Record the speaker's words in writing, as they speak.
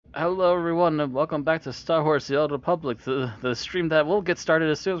Hello everyone and welcome back to Star Wars The Old Republic, the stream that will get started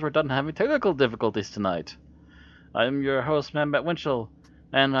as soon as we're done having technical difficulties tonight. I'm your host, Matt Winchell,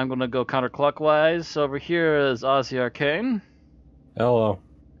 and I'm going to go counterclockwise. Over here is Ozzy Arcane. Hello.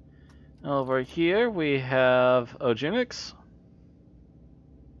 Over here we have Oginix.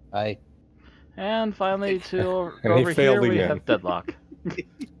 Hi. And finally, over here we have Deadlock.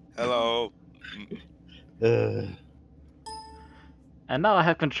 Hello. And now I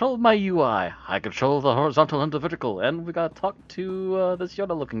have control of my UI. I control the horizontal and the vertical, and we gotta talk to this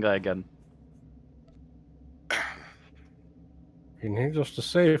Yoda-looking guy again. He needs us to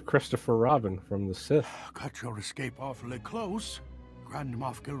save Christopher Robin from the Sith. Cut your escape awfully close. Grand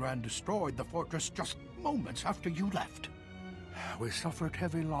Moff Gilran destroyed the fortress just moments after you left. We suffered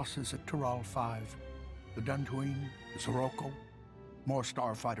heavy losses at Taral 5. The Dantooine, the Sirocco. More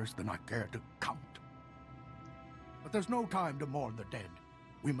starfighters than I care to count. But there's no time to mourn the dead.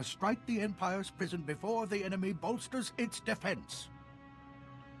 We must strike the Empire's prison before the enemy bolsters its defense.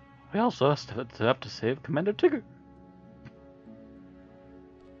 We also have to save Commander Tigger.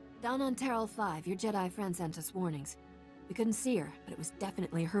 Down on Taral 5, your Jedi friend sent us warnings. We couldn't see her, but it was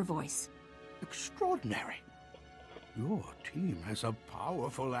definitely her voice. Extraordinary. Your team has a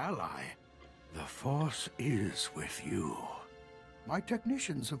powerful ally. The Force is with you. My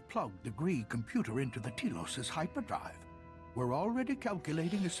technicians have plugged the Gree computer into the Telos' hyperdrive. We're already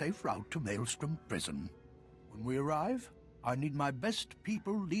calculating a safe route to Maelstrom Prison. When we arrive, I need my best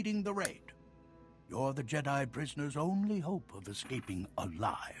people leading the raid. You're the Jedi prisoner's only hope of escaping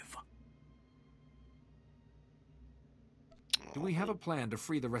alive. Do we have a plan to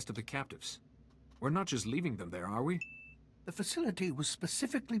free the rest of the captives? We're not just leaving them there, are we? The facility was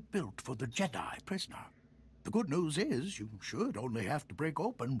specifically built for the Jedi prisoner. The good news is you should only have to break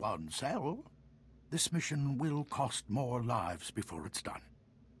open one cell. This mission will cost more lives before it's done,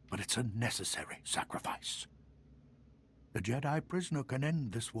 but it's a necessary sacrifice. The Jedi prisoner can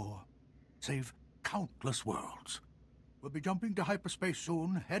end this war, save countless worlds. We'll be jumping to hyperspace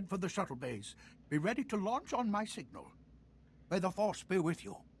soon. Head for the shuttle bays. Be ready to launch on my signal. May the Force be with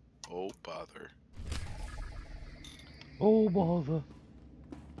you. Oh, bother. Oh, bother.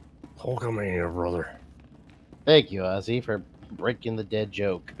 Hulkamania, brother. Thank you, Ozzy, for breaking the dead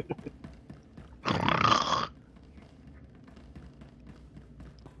joke.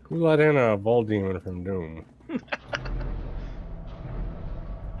 Who let in a Vol Demon from Doom? I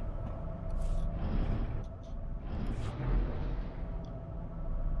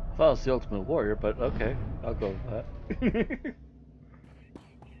thought it was the Ultimate Warrior, but okay, I'll go with that.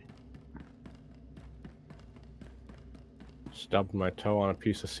 Stubbed my toe on a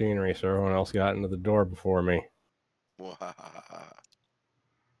piece of scenery so everyone else got into the door before me. Wah,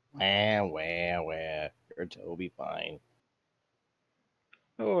 your toe will be fine.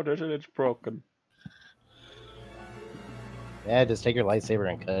 Oh, it's broken. Yeah, just take your lightsaber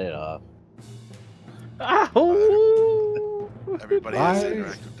and cut it off. Ow! Everybody has to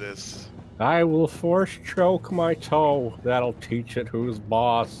interact with this. I will force choke my toe. That'll teach it who's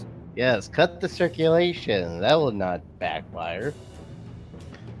boss. Yes, cut the circulation. That will not backfire.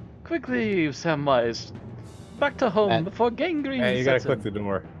 Quickly, Samwise. Back to home before gangrene Hey, you gotta sets click in. the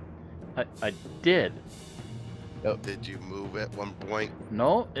door. I did. Oh. Did you move at one point?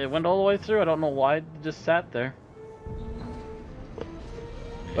 No, it went all the way through. I don't know why it just sat there.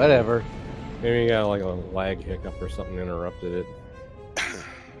 Whatever. Maybe you got like a lag hiccup or something interrupted it.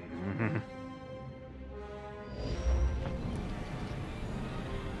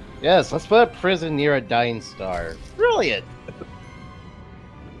 Yes, let's put a prison near a dying star. Brilliant!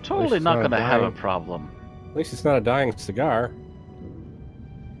 Totally it's not not gonna have a dying. problem. At least it's not a dying cigar.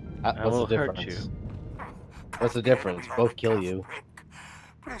 I What's will the hurt difference? you. What's the difference? Both kill you.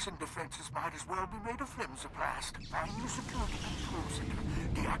 Prison defenses might as well be made of flimsoplast. Find new security control center.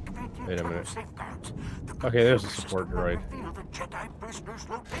 Deactivate the Wait a internal minute. safeguards. The Okay, there's a computer support system will droid. reveal the Jedi prisoner's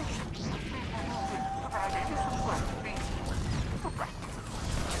location. Please provide any support needed.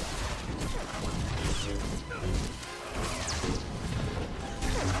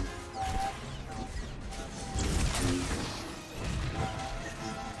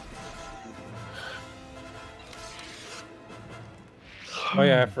 Oh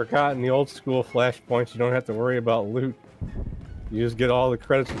yeah, I forgot in the old school flashpoints you don't have to worry about loot. You just get all the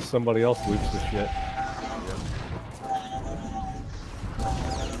credits when somebody else loots the shit.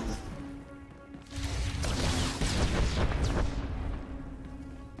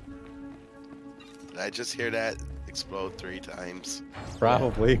 Did I just hear that explode 3 times?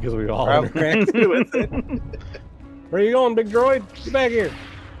 Probably, because we all Probably. interacted with it. Where you going, big droid? Get back here.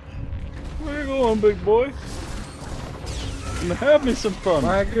 Where you going, big boy? Have me some fun.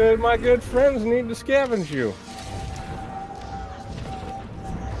 My good friends need to scavenge you.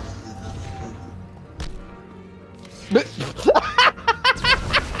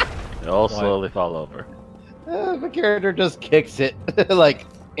 They all slowly fall over. The character just kicks it like,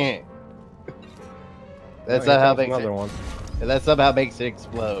 eh. That's Oh, here how comes makes another it. one. And that somehow makes it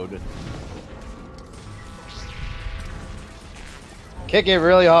explode. Kick it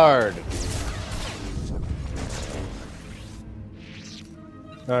really hard.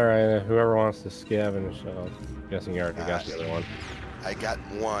 Alright, whoever wants to scavenge, I'm guessing you already got the other one. I got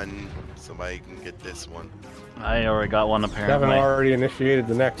one. Somebody can get this one. I already got one Kevin apparently. already initiated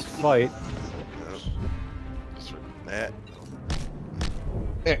the next fight. Just that.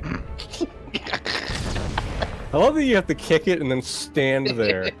 I love that you have to kick it and then stand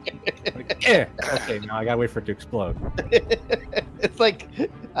there. Like, eh. Okay, now I gotta wait for it to explode. It's like,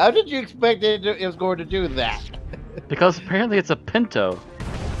 how did you expect it was going to do that? Because apparently it's a Pinto.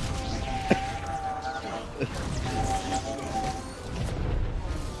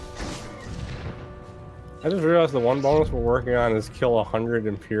 I just realized the one bonus we're working on is kill 100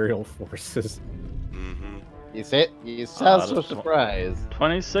 Imperial forces. Mm-hmm. You say you sound so that's surprised.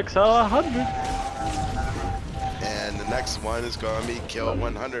 26 out of 100. And the next one is going to be kill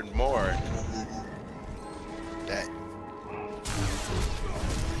 100 more. That.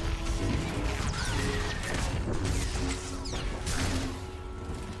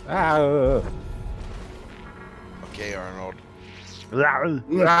 Ah, Okay, Arnold.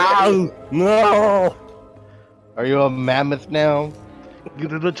 no! Are you a mammoth now? Get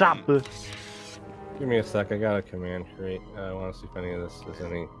to the chopper. Give me a sec, I got a command crate. I want to see if any of this has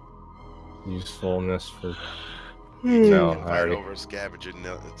any usefulness for... No, I Fight already... over scavenging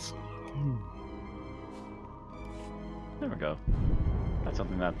nuts. There we go. Got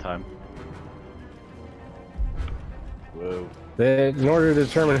something that time. Whoa. In order to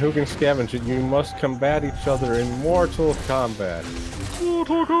determine who can scavenge it, you must combat each other in mortal combat.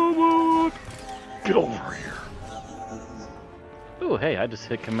 Mortal Kombat! Get over here. Ooh, hey, I just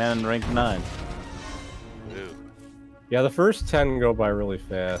hit command rank 9. Ew. Yeah, the first 10 go by really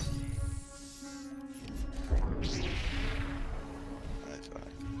fast. That's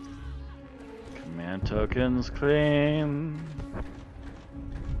fine. Command tokens claim.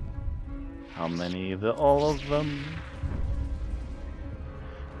 How many? All of them?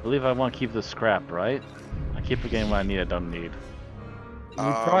 I believe I want to keep the scrap, right? I keep forgetting what I need, I don't need. You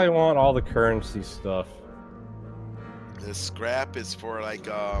probably want all the currency stuff. The scrap is for like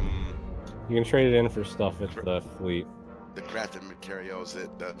You can trade it in for stuff at the fleet. the crafting materials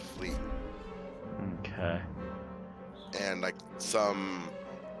at the fleet Okay. and like some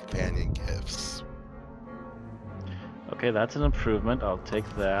companion gifts. Okay, that's an improvement. I'll take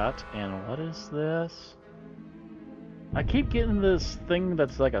that. And what is this? I keep getting this thing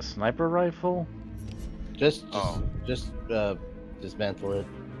that's like a sniper rifle. Just Oh. dismantle it.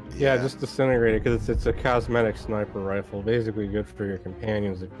 Yeah, just disintegrate it because it's a cosmetic sniper rifle. Basically good for your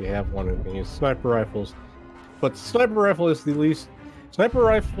companions if you have one who can use sniper rifles. But sniper rifle is the least... Sniper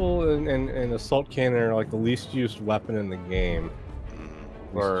rifle and assault cannon are like the least used weapon in the game.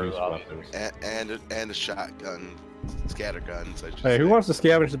 Mhm. Least Or, used weapons. And a shotgun, scatter guns. I should Hey, who say. wants to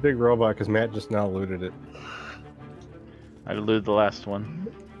scavenge the big robot? Because Matt just now looted it. I looted the last one.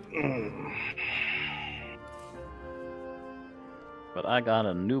 But I got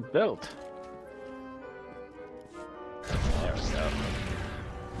a new belt. There we go.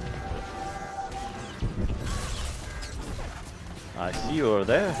 I see you over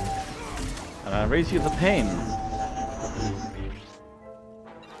there. And I raise you the pain.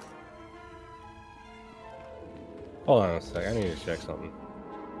 Hold on a sec, I need to check something.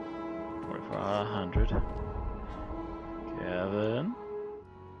 4400. Kevin.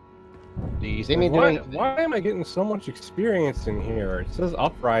 Do you see me Why, doing? why am I getting so much experience in here? It says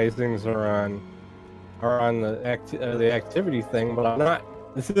uprisings are on the activity thing, but I'm not.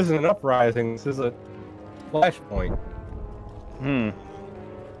 This isn't an uprising. This is a flashpoint. Hmm.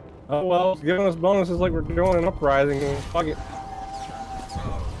 Oh well, it's giving us bonuses like we're doing an uprising. Fuck it.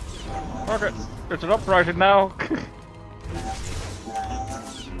 Fuck it. It's an uprising now.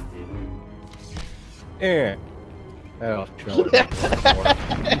 Yeah. That'll show it.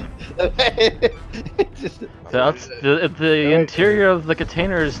 The interior of the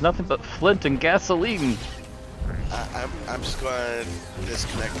container is nothing but flint and gasoline. I'm just going to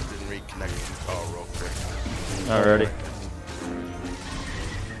disconnect and reconnect the call real quick. Alrighty.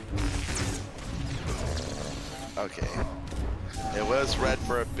 Okay. It was red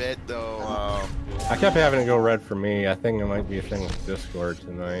for a bit though. I kept having to go red for me. I think it might be a thing with Discord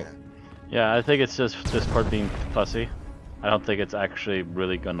tonight. Yeah, I think it's just Discord being fussy. I don't think it's actually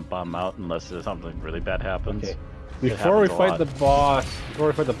really going to bomb out unless there's something really bad happens. Okay. It Before we happens a fight lot. the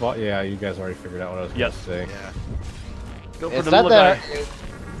boss, yeah, you guys already figured out what I was Yep. gonna say. Yeah. Go for It's the not little that. guy.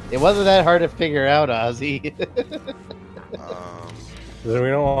 It wasn't that hard to figure out, Ozzy. We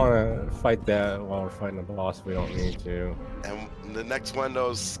don't want to fight that while we're fighting the boss if we don't need to. And the next one,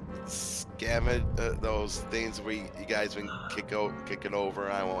 those those things where you guys been kicking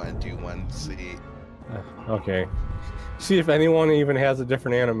over. I want to do one. See. Okay. See if anyone even has a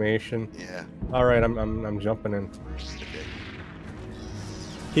different animation. Yeah. All right, I'm jumping in. Okay.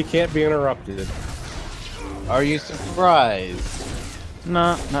 He can't be interrupted. Are you surprised?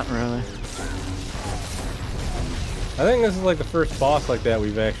 No, not really. I think this is like the first boss like that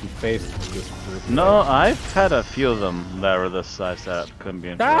we've actually faced with this group. No, I've had a few of them that were this size that couldn't be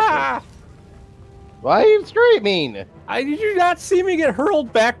interrupted. Ah! Why are you screaming? Did you not see me get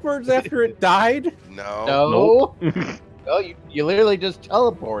hurled backwards after it died? No. No. Nope. No, you literally just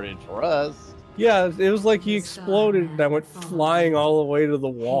teleported for us. Yeah, it was like he exploded and I went flying all the way to the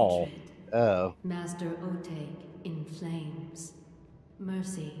wall. Oh. Master Oteg in flames.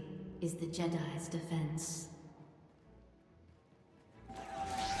 Mercy is the Jedi's defense.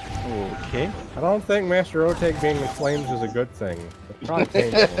 Okay. I don't think Master Oteg being in flames is a good thing. It's probably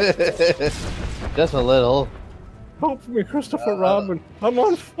painful. Just a little. Help me, Christopher Robin. I'm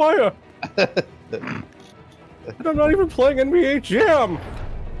on fire. And I'm not even playing NBA Jam.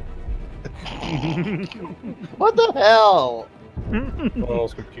 What the hell? One of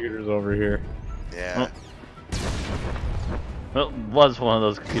those computers over here. Yeah. Well, it was one of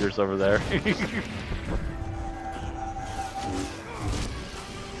those computers over there.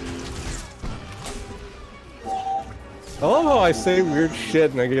 I love how I say weird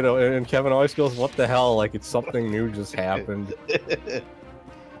shit and I get and Kevin always goes, "What the hell?" Like it's something new just happened.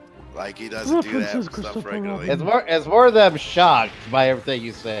 Like he doesn't do that stuff regularly. It's more that I'm shocked by everything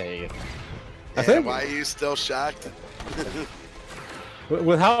you say. I think- Why are you still shocked?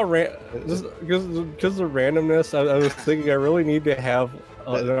 With how because the randomness, I was thinking I really need to have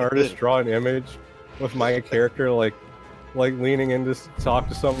an artist draw an image with my character like leaning in to talk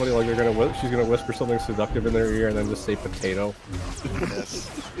to somebody, like she's gonna whisper something seductive in their ear and then just say potato. Yes.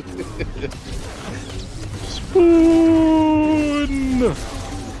 Spoon.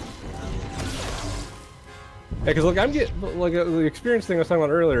 Yeah, because like I'm getting like the experience thing I was talking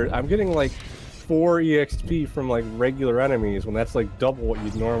about earlier. I'm getting like 4 EXP from like regular enemies when that's like double what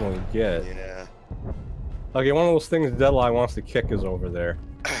you'd normally get. Yeah. Okay, one of those things DLive wants to kick is over there.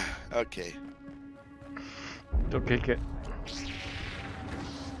 Okay. Don't kick it.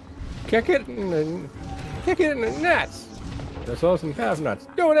 Kick it in the nuts. There's also some half nuts.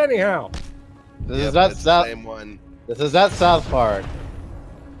 Do it anyhow. This Yep, is not it's the South. same one. This is not South Park.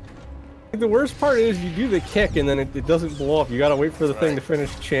 The worst part is you do the kick and then it doesn't blow up. You gotta wait for the thing to finish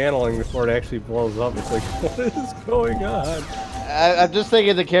channeling before it actually blows up. It's like, what is going on? I'm just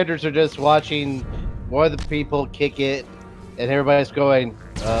thinking the characters are just watching more of the people kick it, and everybody's going,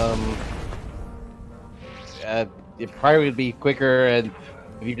 it probably would be quicker, and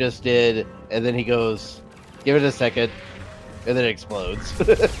if you just did, and then he goes, give it a second, and then it explodes.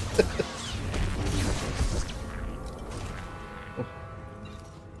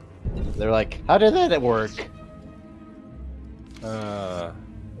 They're like, how did that work?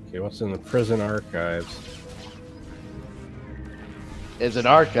 Okay, what's in the prison archives? It's an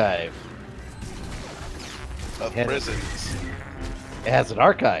archive. Of Yeah. prisons. It has an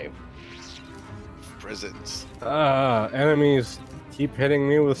archive. Prisons. Enemies keep hitting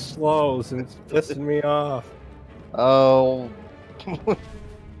me with slows and it's pissing me off. Oh.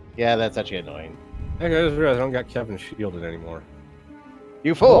 Yeah, that's actually annoying. I just realized I don't got Kevin shielded anymore.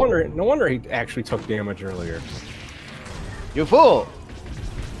 You No fool! wonder he actually took damage earlier. You fool!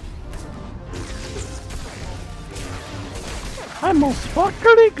 I'm all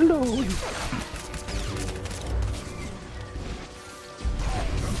sparkly glowing.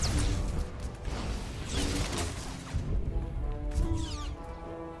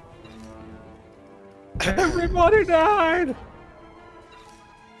 Everybody died!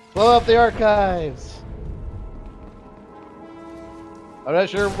 Blow up the archives! I'm not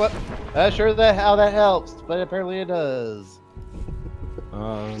sure how that helps, but apparently it does.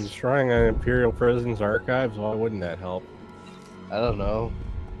 Destroying an Imperial prison's archives, why wouldn't that help? I don't know.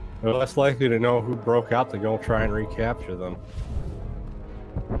 We're less likely to know who broke out to go try and recapture them.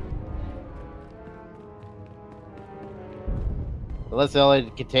 Unless all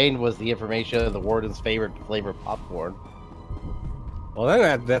it contained was the information of the warden's favorite flavor popcorn. Well,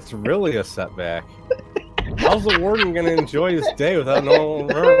 then that's really a setback. How's the warden going to enjoy his day without knowing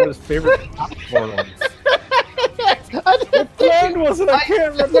where his favorite popcorn was? I friend was it? I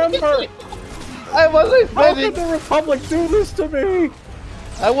can't remember. I wasn't How expecting. did the Republic do this to me?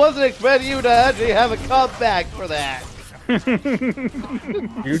 I wasn't expecting you to actually have a comeback for that.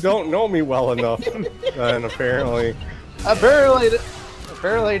 You don't know me well enough, and apparently.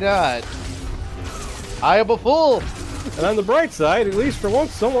 Apparently not. I am a fool. And on the bright side, at least for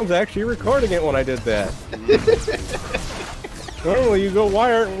once, someone's actually recording it when I did that. Normally you go,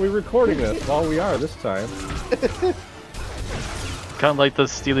 why aren't we recording this? Well, we are this time. Kind of like the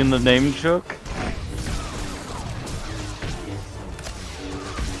stealing the name joke.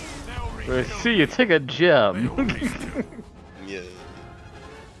 I see you take a gem. Yeah.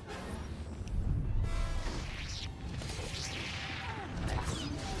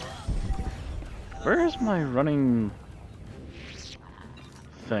 Where's my running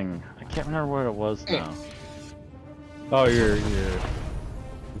thing? I can't remember where it was now. Oh,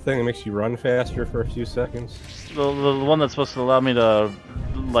 the thing that makes you run faster for a few seconds? The one that's supposed to allow me to,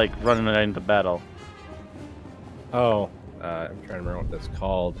 like, run into battle. Oh, I'm trying to remember what that's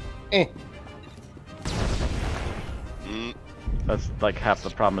called. That's like half the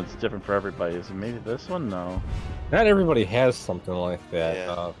problem. It's different for everybody. Is it maybe this one? No. Not everybody has something like that.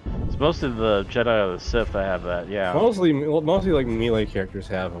 Yeah. It's mostly the Jedi or the Sith that have that. Yeah. Mostly like melee characters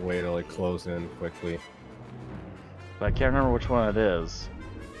have a way to like close in quickly. But I can't remember which one it is.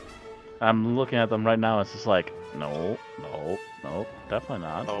 I'm looking at them right now. It's just like, no, definitely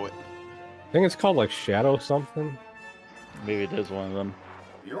not. Oh, I think it's called like Shadow something. Maybe it is one of them.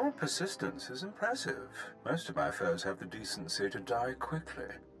 Your persistence is impressive. Most of my foes have the decency to die quickly.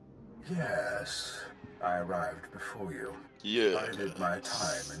 Yes, I arrived before you. yeah. I did my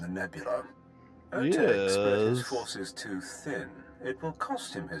time in the nebula. Yes. Otek spread his forces too thin. It will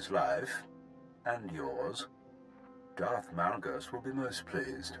cost him his life. And yours. Darth Malgus will be most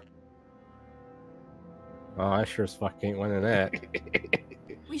pleased. Oh, I sure as fuck ain't winning that.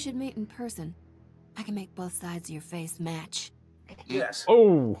 We should meet in person. I can make both sides of your face match. Yes.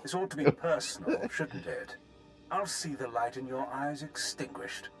 Oh! This ought to be personal, shouldn't it? I'll see the light in your eyes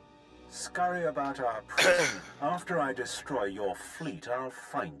extinguished. Scurry about our prison. After I destroy your fleet, I'll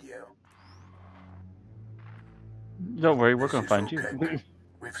find you. Don't worry, we're gonna This is find you. Otek.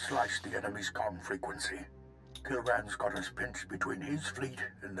 We've sliced the enemy's comm frequency. Kilran's got us pinched between his fleet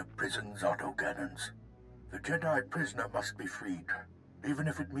and the prison's autocannons. The Jedi prisoner must be freed, even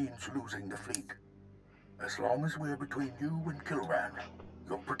if it means losing the fleet. As long as we're between you and Kilran,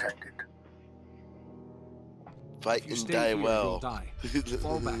 you're protected. Fight If you and stay die here, well. you'll die.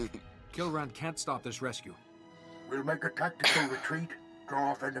 Fall back. Kilran can't stop this rescue. We'll make a tactical retreat,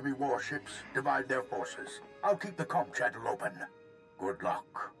 draw off enemy warships, divide their forces. I'll keep the comm channel open. Good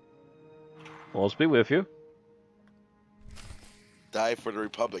luck. We'll be with you. Die for the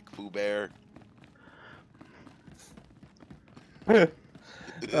Republic, Pooh Bear.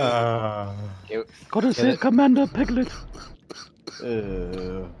 Go to see Commander Piglet.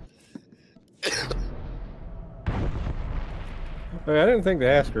 Hey, I didn't think to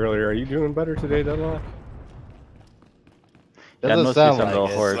ask earlier. Are you doing better today, Deadlock? Doesn't must sound be some like little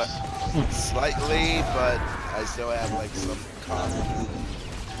it. horse. Slightly, but I still have like some cough.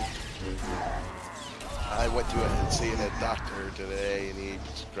 I went to see a doctor today, and he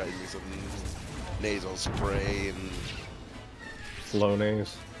prescribed me some nasal spray, and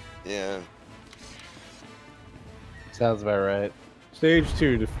Flonase. yeah. Sounds about right. Stage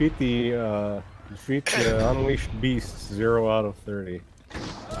 2, defeat the unleashed beasts 0 out of 30. All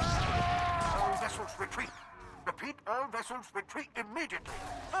vessels retreat. Repeat, all vessels retreat immediately.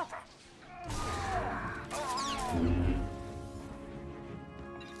 Over.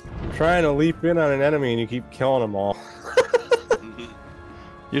 I'm trying to leap in on an enemy and you keep killing them all.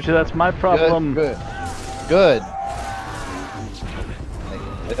 Usually that's my problem. Good.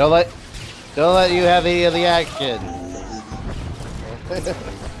 Don't let you have any of the action.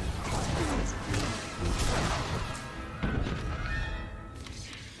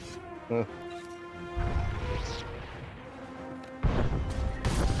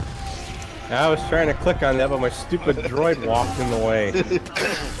 I was trying to click on that, but my stupid droid walked in the way.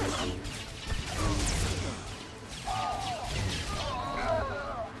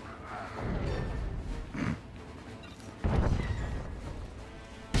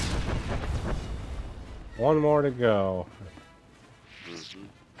 One more to go.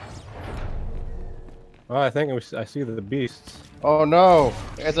 Well, I think I see the beasts. Oh no!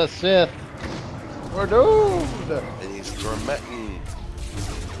 It's a Sith. We're doomed. And he's tormenting.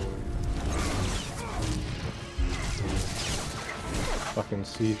 Fucking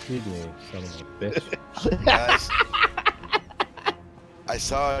feed me, son of a bitch. Guys, I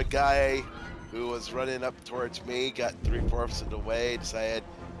saw a guy who was running up towards me, got 3/4 of the way, decided,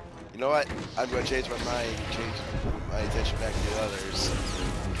 you know what, I'm going to change my mind and change my attention back to the others.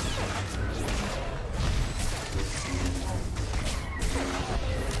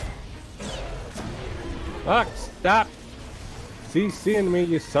 Fuck, stop CCing me,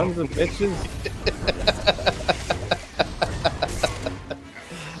 you sons of bitches.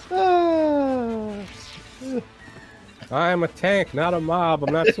 I'm a tank, not a mob.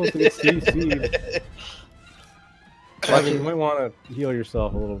 I'm not supposed to get CC'd. You might want to heal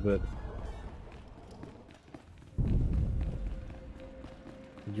yourself a little bit.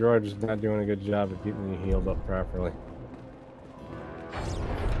 The droid is not doing a good job of getting you healed up properly.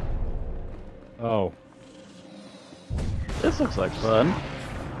 Oh. This looks like fun.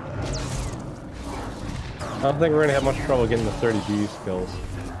 I don't think we're gonna have much trouble getting the 30 B skills.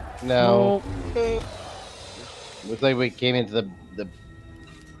 No. Looks like we came into the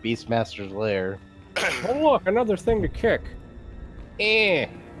Beastmaster's lair. Oh look, another thing to kick. Eh.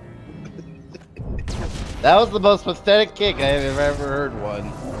 That was the most pathetic kick I have ever heard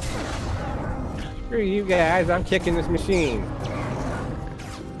one. Screw you guys, I'm kicking this machine.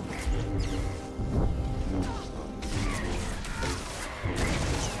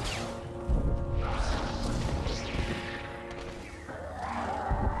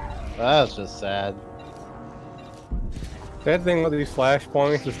 That's just sad. Bad thing with these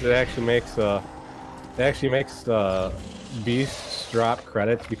flashpoints is it actually makes beasts drop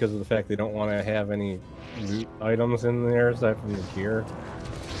credits because of the fact they don't want to have any loot items in there aside from the gear.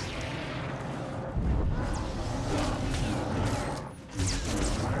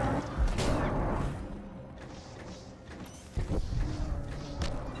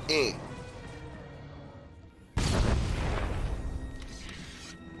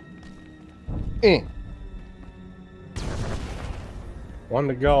 One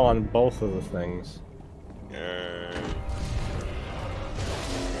to go on both of the things. And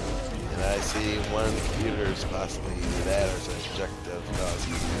I see one computer is possibly that as an objective.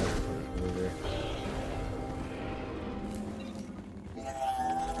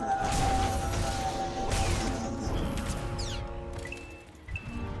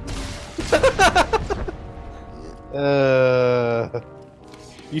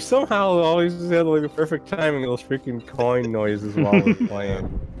 You somehow always had like the perfect timing of those freaking coin noises while we're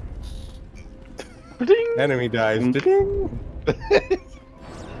playing. Enemy dies. Ding.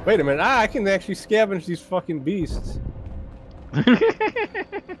 Wait a minute! I can actually scavenge these fucking beasts.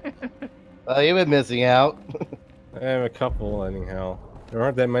 Well, you've been missing out. I have a couple anyhow. There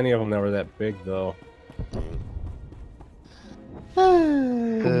aren't that many of them that were that big though.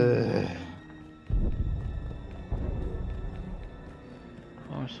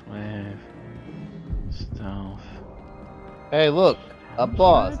 Force wave. Stealth. Hey, look, a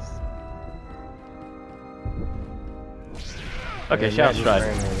boss. Okay, shout strike.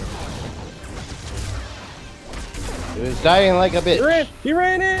 He was dying like a bitch. He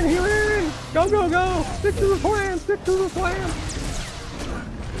ran in! He ran in! Go, go, go! Stick to the plan! Stick to the plan!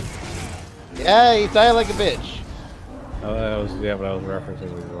 Yeah, he died like a bitch. Oh, that was, yeah, but I was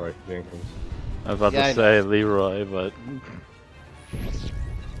referencing Leroy Jenkins. I was about to say Leroy, but...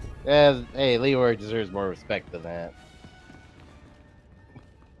 Yeah, hey, Leroy deserves more respect than that.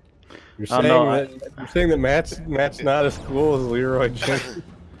 You're saying that Matt's not as cool as Leroy Jenkins?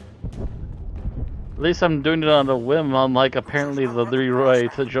 At least I'm doing it on a whim, unlike apparently the Leroy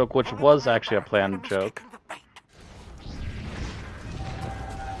joke, which was actually a planned joke.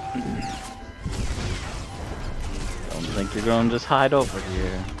 Don't think you're going to just hide over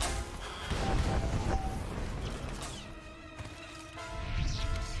here.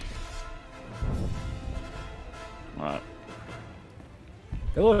 Alright.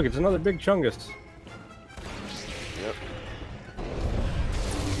 Hey look, it's another big chungus. Yep.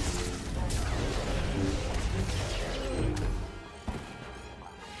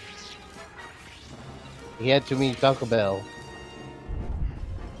 He had too many Taco Bell.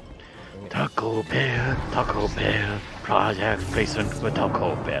 Taco Bell, project placement with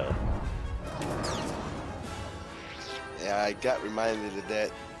Taco Bell. Yeah, I got reminded of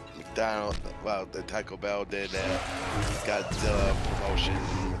that. McDonald's, well, the Taco Bell did Godzilla promotion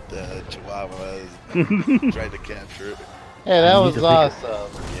with the Chihuahuas, tried to capture it. Yeah, that was awesome.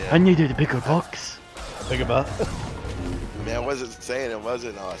 Yeah. I needed a bigger box. A bigger box? I mean, I wasn't saying it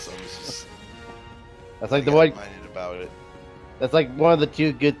wasn't awesome. It's just that's like the one. Reminded about it. That's like one of the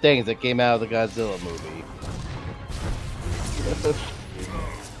two good things that came out of the Godzilla movie.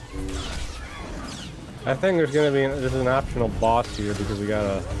 I think there's an optional boss here because we got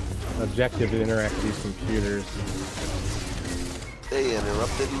a objective to interact with these computers. They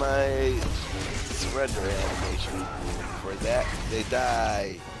interrupted my render animation. For that, they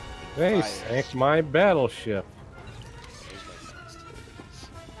die. They sank my battleship.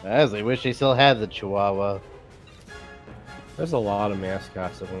 I honestly wish they still had the Chihuahua. There's a lot of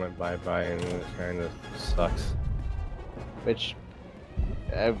mascots that went bye-bye, and it kind of sucks. Which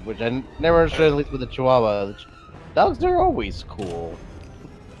I never understood, at least with the Chihuahua. The dogs are always cool.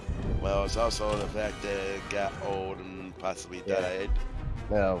 Well, it's also the fact that it got old and possibly died.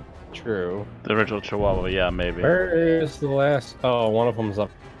 No, true. The original Chihuahua, yeah, maybe. Where is the last? Oh, one of them's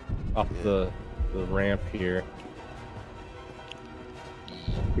up the ramp here.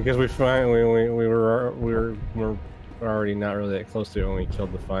 Because we were already not really that close to it when we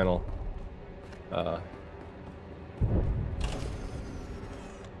killed the final.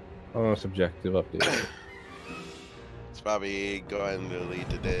 Subjective update. It's probably going to lead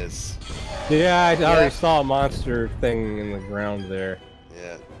to this. Yeah, I already saw a monster thing in the ground there.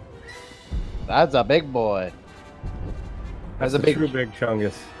 Yeah. That's a big boy. That's a big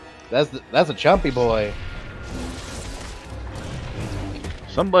chungus. That's a chumpy boy.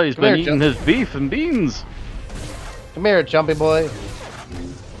 Somebody's been eating his beef and beans. Come here, chumpy boy.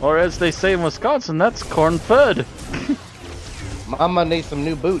 Or as they say in Wisconsin, that's corn-fed. Mama needs some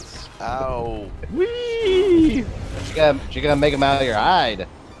new boots. Ow. Whee! She gotta make them out of your hide.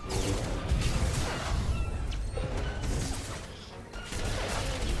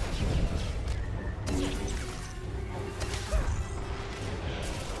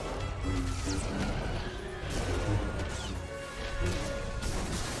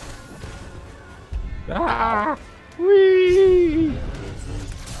 Ah! Whee!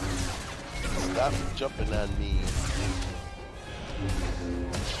 Stop jumping on me.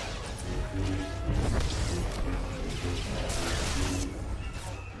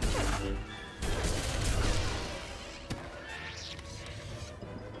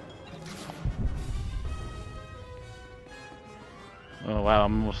 Oh wow,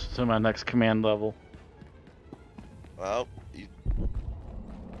 I'm almost to my next command level. Well,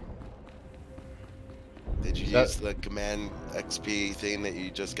 did you use the command XP thing that you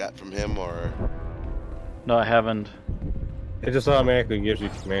just got from him, or? No, I haven't. It just automatically gives you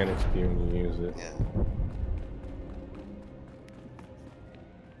command XP when you use it.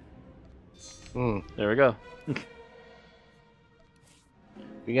 Yeah. There we go.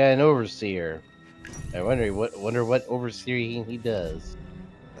 We got an overseer. I wonder what overseer he does.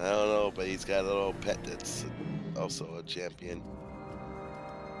 I don't know, but he's got a little pet that's also a champion.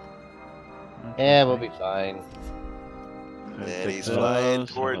 Yeah, we'll be fine. And he's flying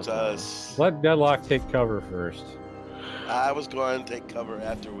towards us. Let Deadlock take cover first. I was going to take cover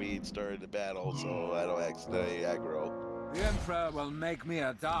after we started the battle, so I don't accidentally aggro. The Emperor will make me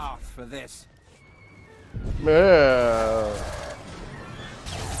a Darth for this. Where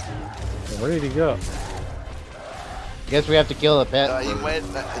did he go? Guess we have to kill the pet. He went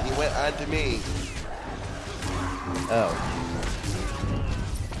onto me. Oh.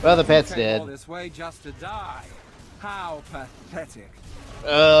 Well, the pet's dead. All this way just to die. How pathetic.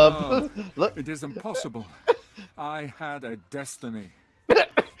 Look. It is impossible. I had a destiny.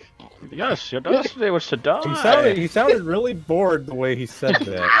 Yes, your destiny was to die. He sounded really bored the way he said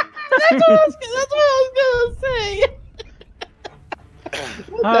that. That's what I was gonna say.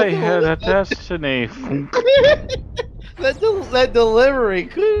 I had a destiny. that delivery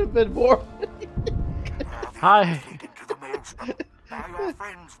could have been more. I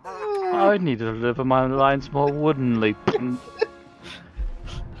need to deliver my lines more woodenly.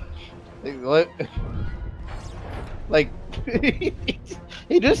 Like, he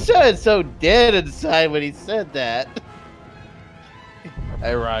just sounded so dead inside when he said that.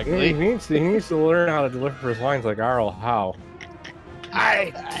 Ironically. He needs to learn how to deliver his lines like Arl Howe.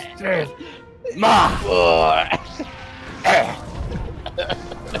 I did my boy.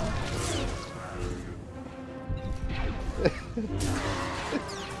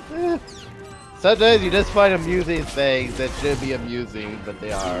 Sometimes you just find amusing things that should be amusing, but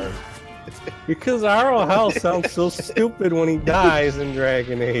they are. Because Arl Howe sounds so stupid when he dies in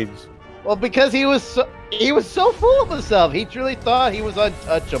Dragon Age. Well, because he was so full of himself. He truly thought he was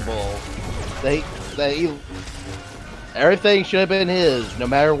untouchable. Everything should have been his, no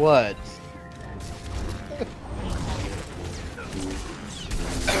matter what.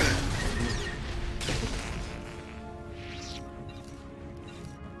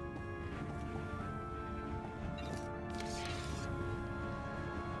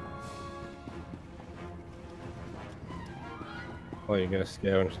 Oh, you gotta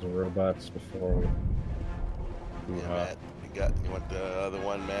scavenge the robots before we... Yeah, Matt. You want the other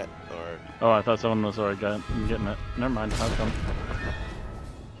one, Matt? Or... Oh, I thought someone was already getting it. Never mind, I'll come.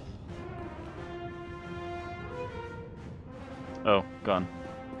 Oh, gone.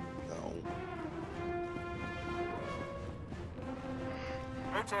 No.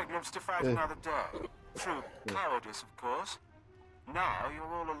 Oteg lives to fight another day. Through cowardice, of course. Now you're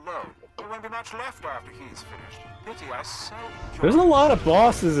all alone. There won't be much left after he's finished. Pity I so enjoy. There's a lot of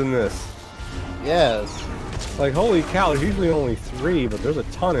bosses in this. Yes. Like, holy cow, there's usually only 3, but there's a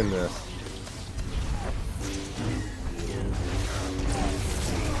ton in this.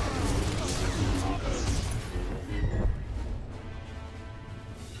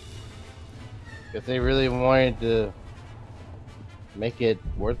 If they really wanted to make it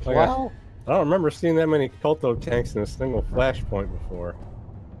worthwhile. I don't remember seeing that many Culto tanks in a single flashpoint before.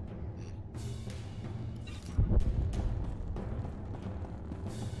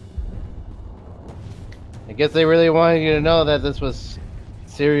 I guess they really wanted you to know that this was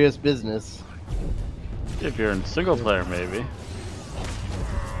serious business. If you're in single player, maybe.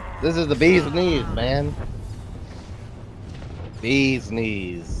 This is the bee's knees, man. Bee's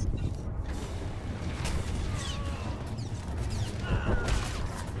knees.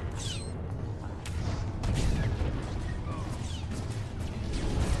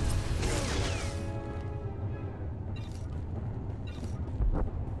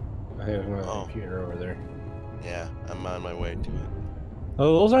 I have my computer over there. Yeah, I'm on my way to it.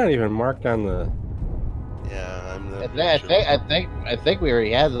 Oh, those aren't even marked on the... Yeah, I'm the... I think we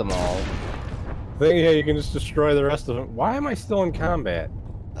already had them all. I think, yeah, you can just destroy the rest of them. Why am I still in combat?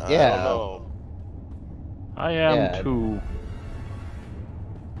 Yeah. I don't know. I am too.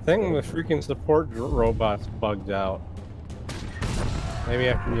 I think the freaking support robot's bugged out. Maybe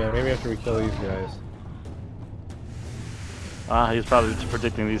after we kill these guys. Ah, he's probably just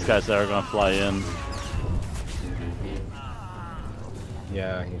predicting these guys that are gonna fly in.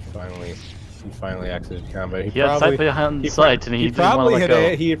 Yeah, he finally exited combat. He had sight behind sight, and he didn't want to let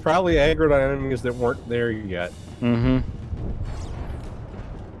go. He had probably aggroed on enemies that weren't there yet. Mm-hmm.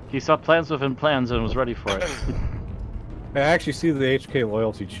 He saw plans within plans and was ready for it. I actually see the HK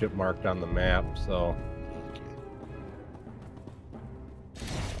loyalty chip marked on the map, so...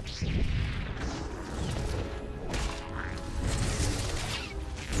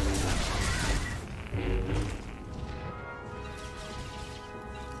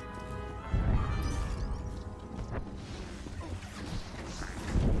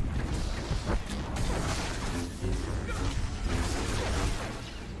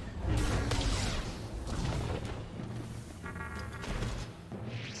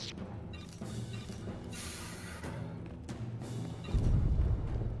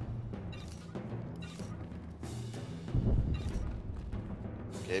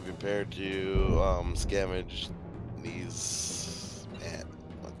 Okay, prepare to scavenge these. Man,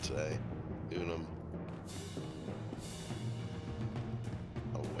 what's I doing them?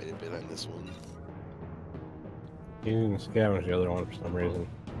 Oh, wait a bit on this one. You didn't scavenge the other one for some reason.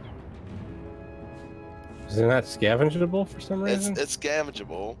 Is it not scavengeable for some reason? It's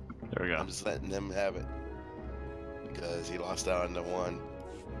scavengeable. There we go. I'm just letting them have it because he lost out on the one.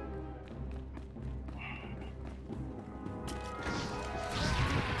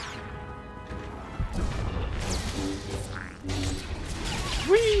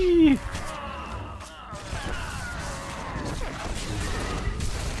 Whee!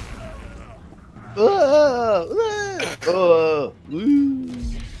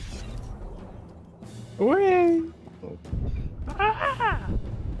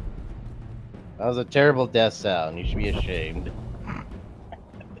 That was a terrible death sound. You should be ashamed.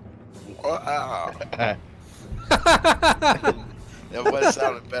 Wow. It would have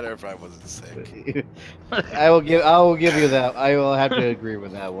sounded better if I wasn't sick. I will give you that. I will have to agree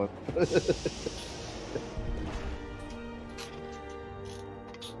with that one.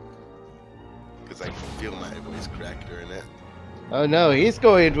 Because I can feel my voice crack during it. Oh no, he's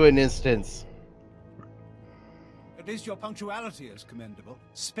going into an instance. At least your punctuality is commendable.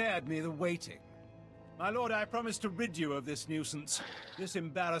 Spared me the waiting. My lord, I promise to rid you of this nuisance. This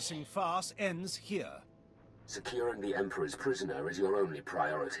embarrassing farce ends here. Securing the Emperor's prisoner is your only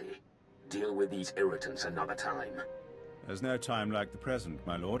priority. Deal with these irritants another time. There's no time like the present,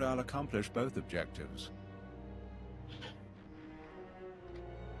 my lord. I'll accomplish both objectives.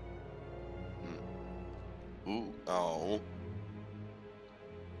 Ooh, oh.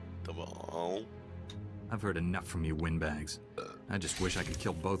 Come on. I've heard enough from you windbags. I just wish I could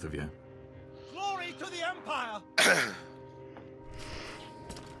kill both of you. Glory to the Empire!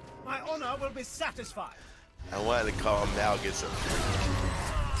 My honor will be satisfied. I wanted to call him Malgus up here.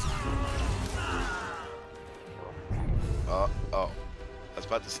 Oh. I was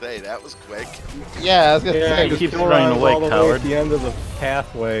about to say, that was quick. Yeah, I was gonna say. He keeps running away, all the way coward. at the end of the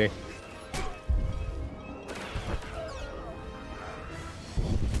pathway.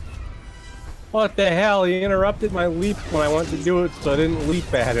 What the hell? He interrupted my leap when I went to do it, so I didn't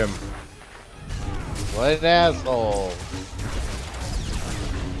leap at him. What an asshole.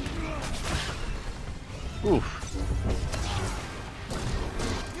 Oof.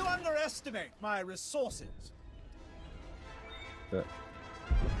 You underestimate my resources.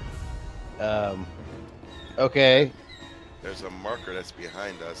 Okay. There's a marker that's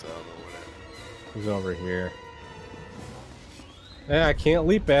behind us. I don't know what that. He's over here. Yeah, I can't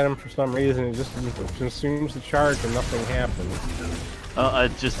leap at him for some reason. It just consumes the charge and nothing happens. Oh, I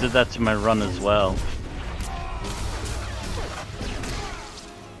just did that to my run as well.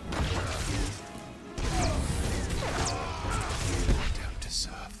 Don't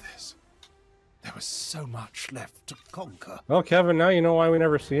deserve this. There was so much left to conquer. Well, Kevin, now you know why we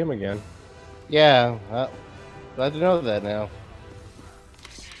never see him again. Yeah, glad to know that now.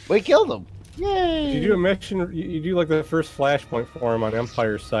 We killed him. Yay! You do a mission, you do like the first flashpoint for him on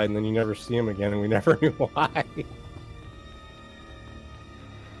Empire's side, and then you never see him again, and we never knew why.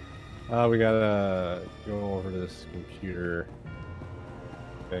 We gotta go over to this computer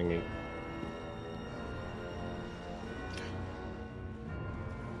thingy.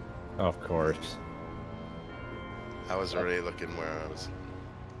 Of course. I was already looking where I was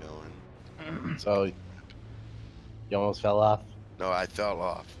going. So, you almost fell off? No, I fell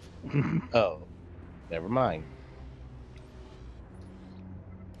off. Oh, never mind.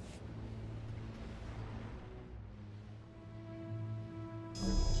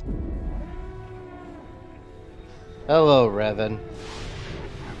 Hello, Revan.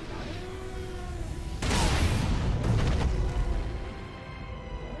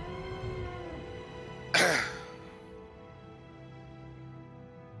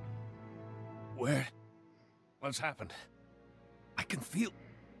 Where? What's happened? I can feel...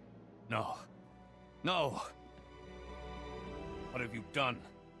 No. No! What have you done?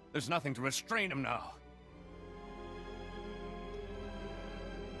 There's nothing to restrain him now.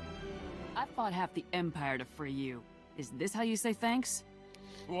 I fought half the Empire to free you. Is this how you say thanks?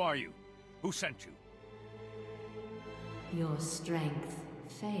 Who are you? Who sent you? Your strength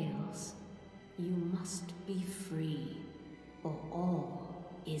fails. You must be free, or all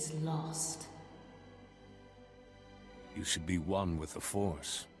is lost. You should be one with the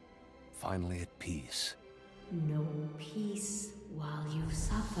Force. Finally at peace. No peace while you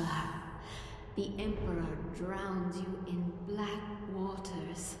suffer. The Emperor drowns you in black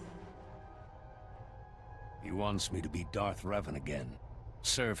waters. He wants me to be Darth Revan again.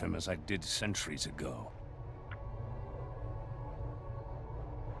 Serve him as I did centuries ago.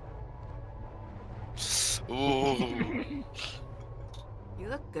 Ooh. You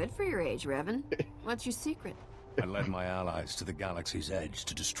look good for your age, Revan. What's your secret? I led my allies to the galaxy's edge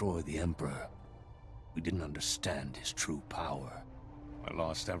to destroy the Emperor. We didn't understand his true power. I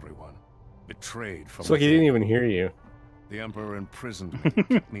lost everyone. Betrayed from It's like he didn't even hear you. The Emperor imprisoned me,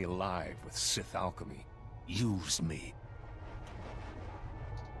 kept me alive with Sith alchemy. Used me.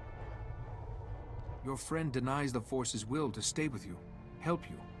 Your friend denies the Force's will to stay with you, help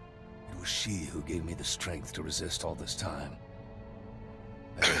you. It was she who gave me the strength to resist all this time.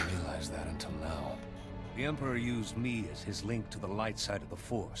 I didn't realize that until now. The Emperor used me as his link to the light side of the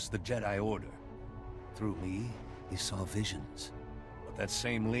Force, the Jedi Order. Through me, he saw visions. But that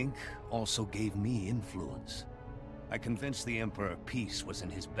same link also gave me influence. I convinced the Emperor peace was in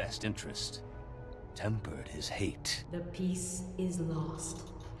his best interest. Tempered his hate. The peace is lost.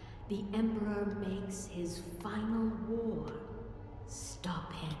 The Emperor makes his final war.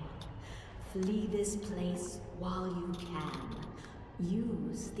 Stop him. Flee this place while you can.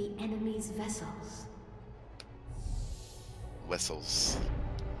 Use the enemy's vessels. Whistles.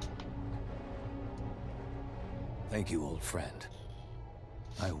 Thank you, old friend.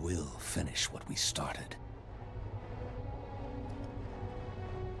 I will finish what we started.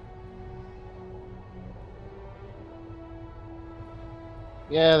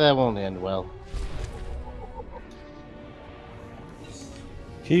 Yeah, that won't end well.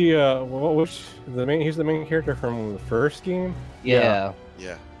 He he's the main character from the first game? Yeah.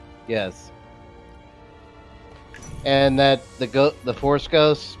 Yeah. Yes. And that the Force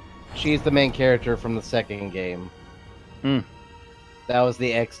Ghost, she's the main character from the second game. Hmm. That was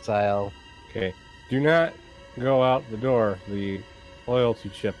the Exile. Okay. Do not go out the door. The loyalty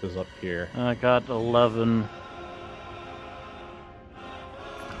chip is up here. I got 11.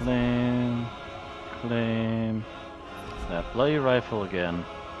 Claim. That bloody rifle again.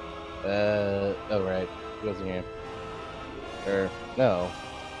 Oh right. It goes in here. Or, no.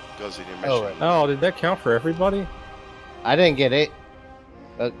 Goes in your mission. Oh, right. Oh, did that count for everybody? I didn't get it.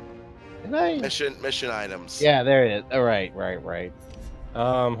 Did I? Mission items. Yeah, there it is. Oh, right.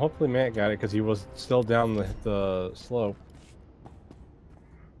 Hopefully Matt got it because he was still down the slope.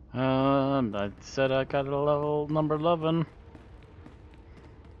 I said I got a level number 11.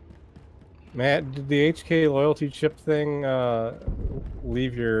 Matt, did the HK loyalty chip thing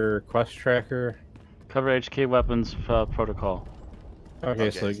leave your quest tracker? Cover HK weapons protocol.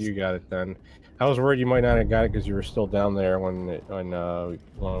 Okay, so you got it then. I was worried you might not have got it because you were still down there when it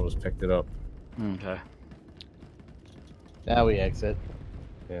was picked it up. Okay. Now we exit.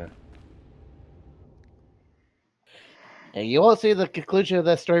 Yeah. And you won't see the conclusion of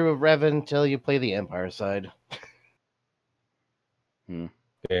that story with Revan until you play the Empire side. Yeah,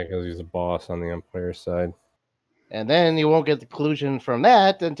 because he's a boss on the Empire side. And then you won't get the conclusion from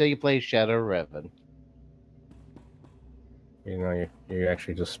that until you play Shadow Revan. You know, you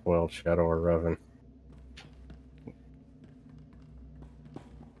actually just spoiled Shadow or Revan.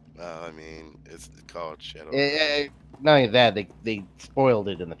 I mean, it's called Shadow. Not only that, they spoiled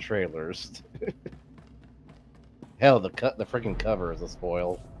it in the trailers. Hell, the freaking cover is a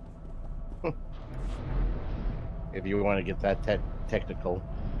spoil. If you want to get that technical.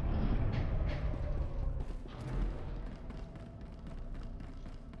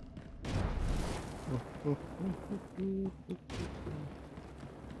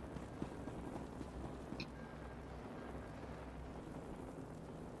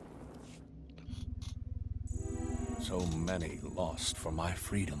 So many lost for my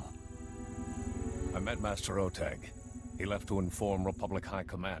freedom. I met Master Otag. He left to inform Republic High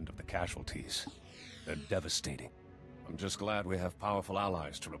Command of the casualties. They're devastating. I'm just glad we have powerful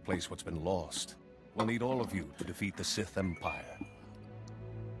allies to replace what's been lost. We'll need all of you to defeat the Sith Empire.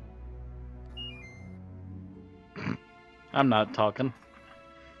 I'm not talking.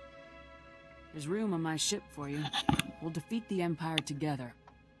 There's room on my ship for you. We'll defeat the Empire together.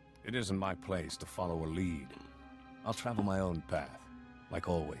 It isn't my place to follow a lead. I'll travel my own path, like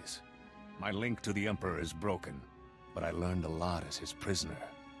always. My link to the Emperor is broken, but I learned a lot as his prisoner.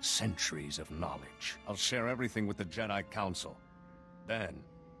 Centuries of knowledge. I'll share everything with the Jedi Council. Then,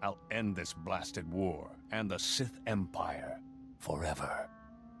 I'll end this blasted war and the Sith Empire forever.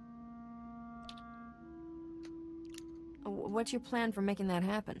 What's your plan for making that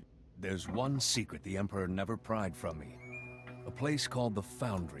happen? There's one secret the Emperor never pried from me. A place called the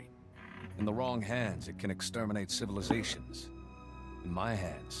Foundry. In the wrong hands, it can exterminate civilizations. In my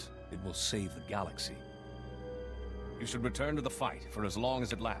hands, it will save the galaxy. You should return to the fight for as long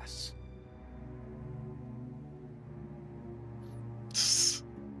as it lasts.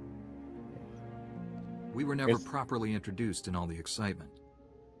 We were never properly introduced in all the excitement.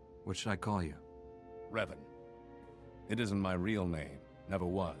 What should I call you? Revan. It isn't my real name. Never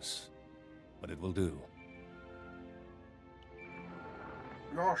was. But it will do.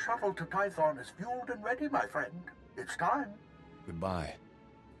 Your shuttle to Tython is fueled and ready, my friend. It's time. Goodbye.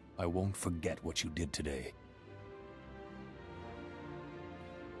 I won't forget what you did today.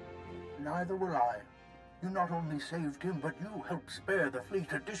 Neither will I. You not only saved him, but you helped spare the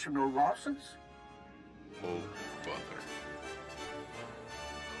fleet additional losses. Oh, bother.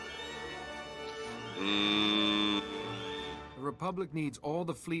 The Republic needs all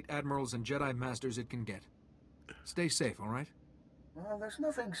the fleet admirals and Jedi Masters it can get. Stay safe, all right? Well, there's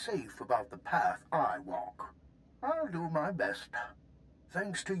nothing safe about the path I walk. I'll do my best.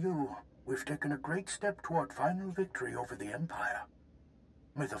 Thanks to you, we've taken a great step toward final victory over the Empire.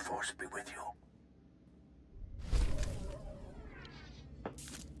 May the Force be with you.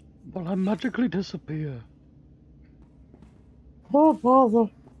 Will I magically disappear? Oh, bother.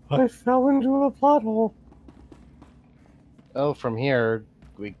 I fell into a plot hole. Oh, from here,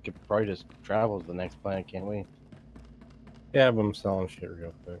 we could probably just travel to the next planet, can't we? Yeah, but I'm selling shit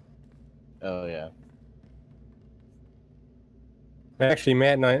real quick. Oh, yeah. Actually,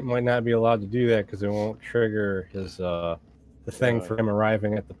 Matt might not be allowed to do that because it won't trigger his the thing for him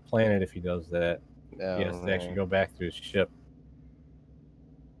arriving at the planet if he does that. Oh, he has to actually go back to his ship.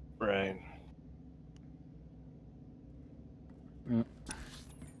 Right. So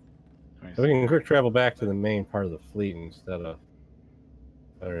we can quick travel back to the main part of the fleet instead of...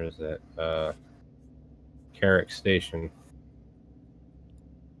 Where is that? Carrick Station.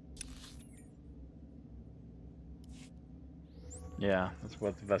 Yeah, that's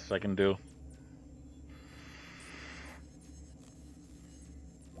what the best I can do.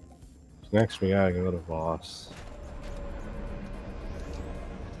 Next we gotta go to Voss.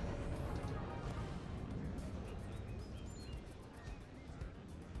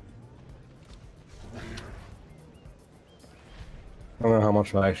 I don't know how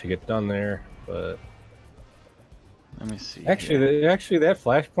much will actually get done there, but let me see. Actually, that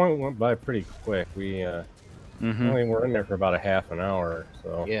flashpoint went by pretty quick. We Mm-hmm. Only we're in there for about a half an hour,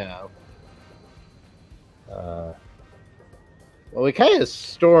 so Yeah. Uh, Well, we kind of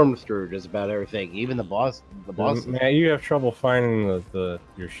stormed through just about everything, even the boss. The boss. Matt, you have trouble finding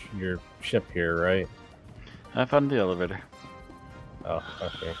your ship here, right? I found the elevator. Oh,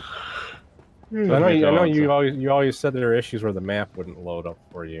 okay. Hmm. So I know you always said there were issues where the map wouldn't load up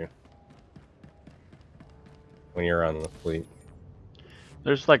for you when you're on the fleet.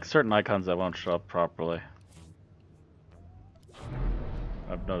 There's like certain icons that won't show up properly.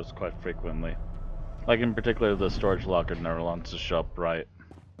 I've noticed quite frequently. Like in particular, the storage locker never wants to show up right.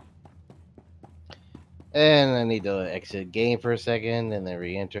 And I need to exit game for a second and then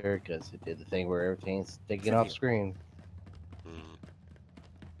re-enter because it did the thing where everything's taken off screen.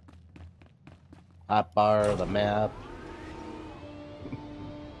 Hotbar, the map.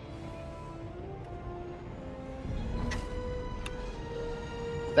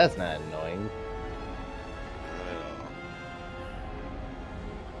 That's not annoying.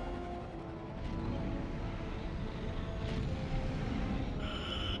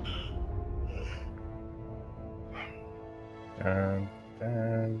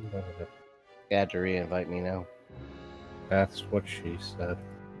 You have to re-invite me now. That's what she said.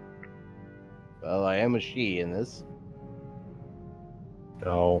 Well, I am a she in this.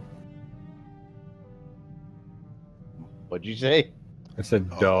 No. What'd you say? I said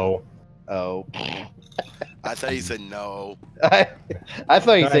dough. Oh. I thought you said no. I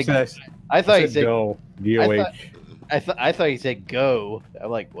thought you said. I thought you said go. D-O-H. I thought you said go.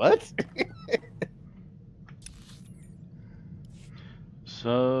 I'm like, what?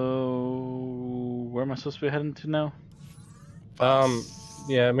 So, where am I supposed to be heading to now?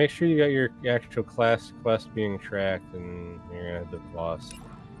 Yeah, make sure you got your actual class quest being tracked, and you're gonna hit the boss.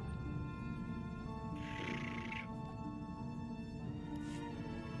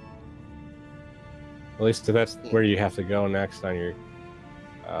 At least that's where you have to go next on your.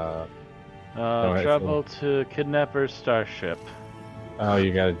 Travel to Kidnapper's starship. Oh,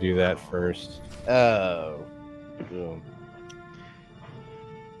 you got to do that first. Oh.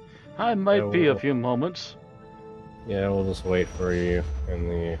 I might be a few moments. Yeah, we'll just wait for you in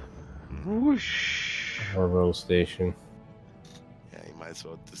the orbital station. Yeah, you might as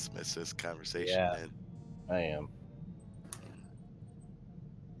well dismiss this conversation. Yeah, then. I am.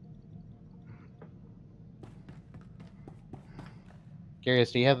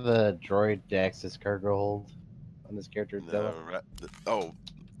 Curious, do you have the droid access cargo hold on this character?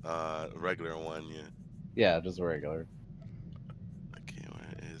 Regular one, yeah. Yeah, just a regular. Okay,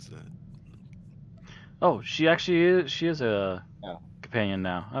 where is it? Oh, she is a companion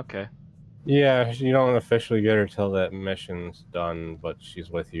now. Okay. Yeah, you don't officially get her till that mission's done, but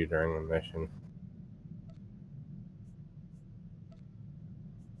she's with you during the mission.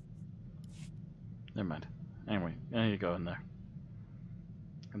 Never mind. Anyway, there you go in there.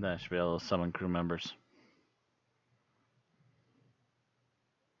 And then I should be able to summon crew members.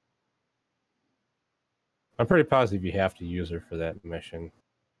 I'm pretty positive you have to use her for that mission.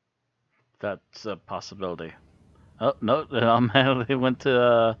 That's a possibility. Oh, no, it automatically went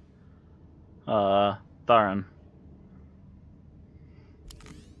to, Tharan.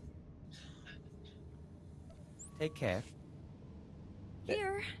 Take care.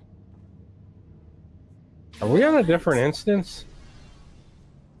 Here. Are we on a different instance?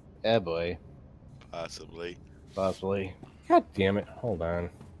 Yeah, boy. Possibly. Possibly. God damn it. Hold on.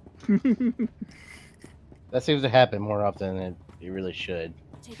 That seems to happen more often than it really should.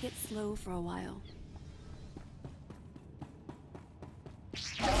 Take it slow for a while.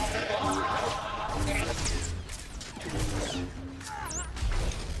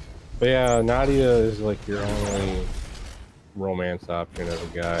 But yeah, Nadia is like your only romance option as a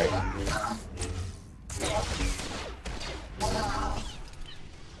guy.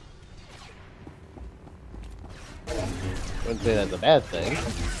 Wouldn't say that's a bad thing.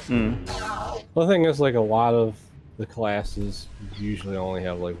 Well, the thing is, like, a lot of the classes usually only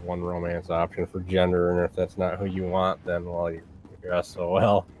have like one romance option for gender, and if that's not who you want, then well, you're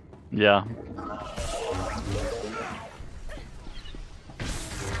SOL. Yeah.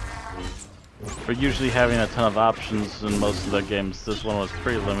 For usually having a ton of options in most of the games, this one was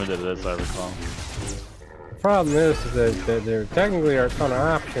pretty limited, as I recall. The problem is that there technically are a ton of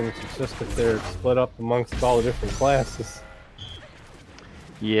options. It's just that they're split up amongst all the different classes.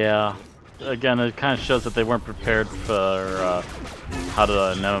 Yeah. Again, it kind of shows that they weren't prepared for how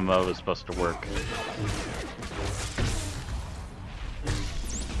an MMO was supposed to work.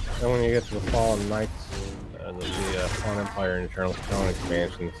 And when you get to the Fallen Knights, the Fallen Empire and Eternal Throne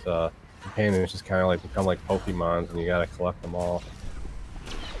expansions, companions just kind of like become like Pokemons, and you gotta collect them all.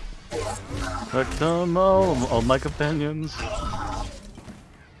 Victim, all my companions.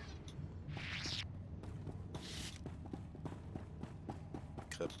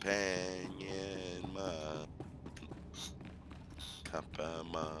 Companion, man.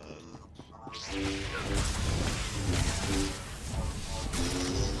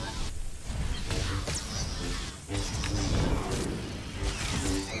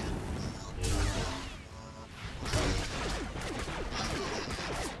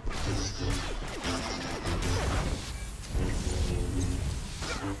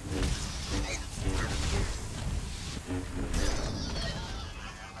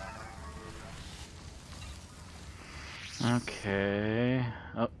 Okay.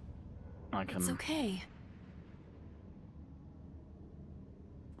 Oh, I can. It's okay.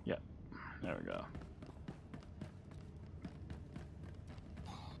 Yeah, there we go.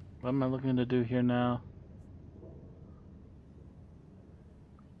 What am I looking to do here now?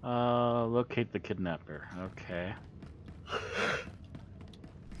 Locate the kidnapper. Okay.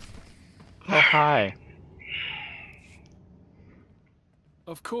 Oh, hi.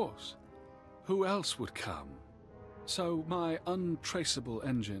 Of course. Who else would come? So my untraceable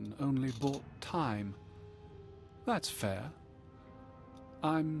engine only bought time. That's fair.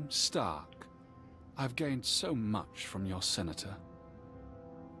 I'm Stark. I've gained so much from your senator.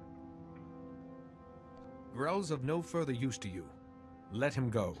 Grell's of no further use to you. Let him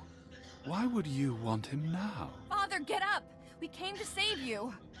go. Why would you want him now? Father, get up! We came to save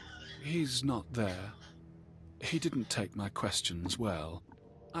you! He's not there. He didn't take my questions well.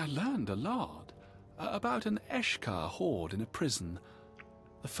 I learned a lot about an Eshkar horde in a prison.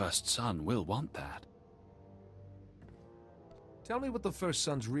 The First Son will want that. Tell me what the First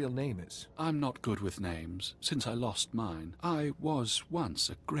Son's real name is. I'm not good with names, since I lost mine. I was once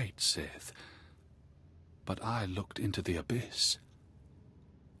a great Sith, but I looked into the abyss.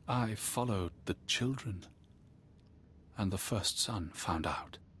 I followed the children, and the First Son found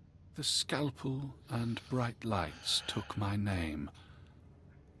out. The scalpel and bright lights took my name.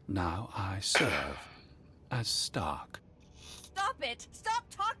 Now I serve as Stark. Stop it! Stop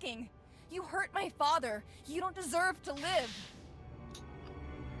talking! You hurt my father. You don't deserve to live.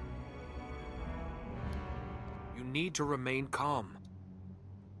 You need to remain calm.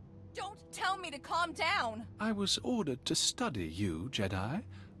 Don't tell me to calm down! I was ordered to study you, Jedi.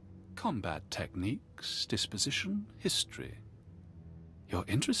 Combat techniques, disposition, history. You're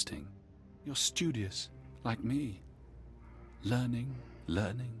interesting. You're studious, like me. Learning.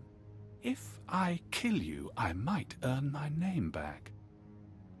 If I kill you, I might earn my name back.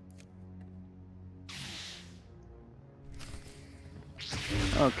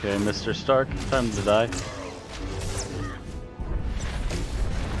 Okay, Mr. Stark, time to die.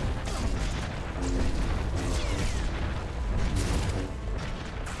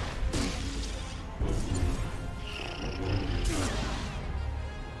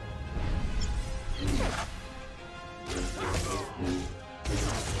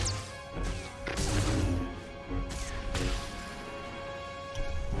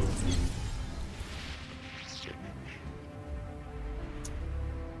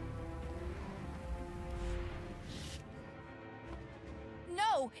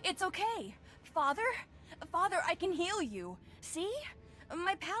 No, it's okay. Father, I can heal you. See?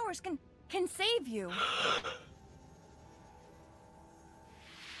 My powers can save you.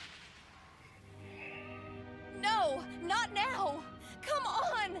 No, not now. Come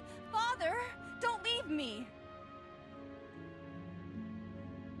on, Father, don't leave me.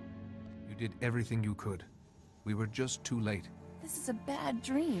 You did everything you could. We were just too late. This is a bad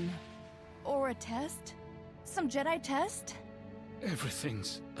dream. Or a test? Some Jedi test?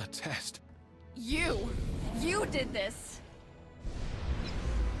 Everything's a test. You did this.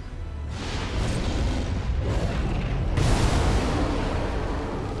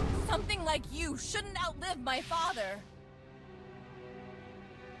 Something like you shouldn't outlive my father.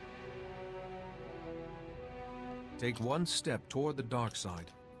 Take one step toward the dark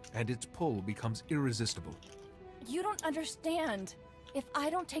side, and its pull becomes irresistible. You don't understand. If I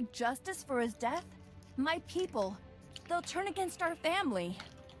don't take justice for his death, my people, they'll turn against our family.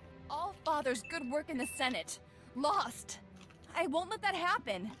 All Father's good work in the Senate, lost. I won't let that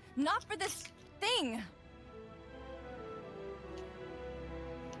happen. Not for this thing.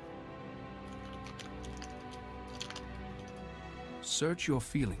 Search your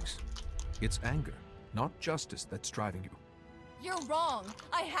feelings. It's anger, not justice, that's driving you. You're wrong.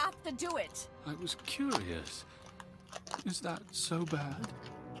 I have to do it. I was curious. Is that so bad?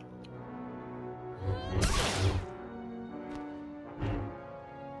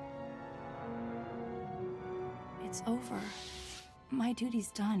 It's over. My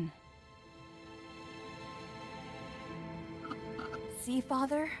duty's done. See,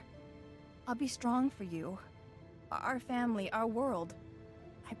 Father? I'll be strong for you. Our family, our world.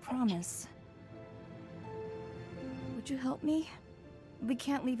 I promise. Would you help me? We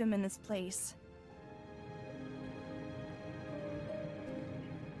can't leave him in this place.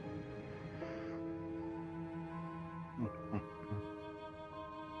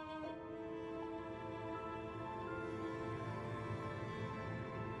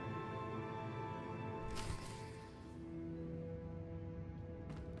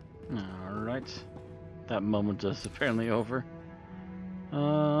 Alright. That moment is apparently over.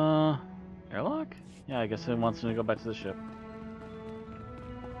 Airlock? Yeah, I guess it wants me to go back to the ship.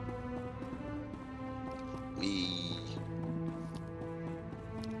 Me.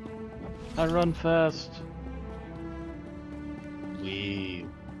 I run fast. We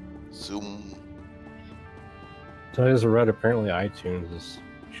Zoom. So I just read apparently iTunes is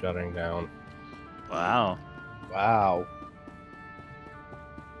shutting down. Wow. Wow.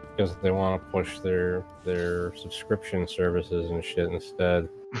 Because they want to push their subscription services and shit instead.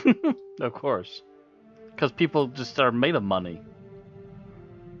 Of course. Because people just are made of money.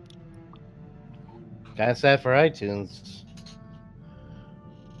 Kind of sad for iTunes.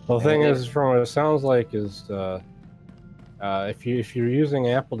 Well, the thing is, from what it sounds like, is if you're using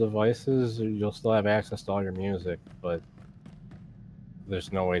Apple devices, you'll still have access to all your music, but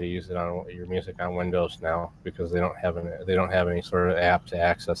there's no way to use it on your music on Windows now because they don't have any sort of app to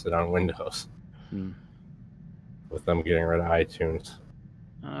access it on Windows. With them getting rid of iTunes.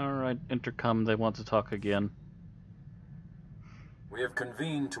 All right, Intercom. They want to talk again. We have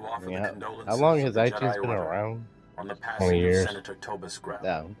convened to offer the condolences. How long has of the iTunes Jedi been Order around? on the 20 passing of years. Senator Tobus Grell.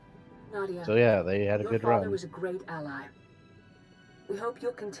 Yeah. Nadia, So yeah, they had a good your father run. was a great ally. We hope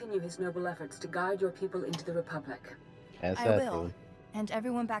you'll continue his noble efforts to guide your people into the Republic. That's I that will. too. And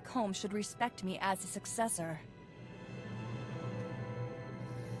everyone back home should respect me as a successor.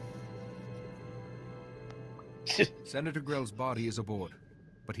 Senator Grell's body is aboard,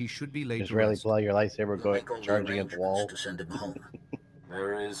 but he should be laid Just to rarely rest. pull out your lightsaber, We'll go make all the charging at the wall. arrangements to send him home.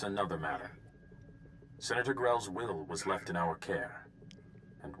 There is another matter. Senator Grell's will was left in our care,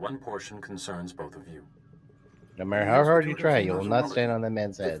 and one portion concerns both of you. No matter how hard you try, you will not stand on that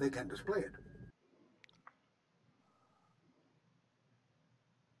man's If they head. can display it.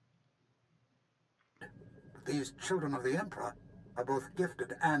 These children of the Emperor are both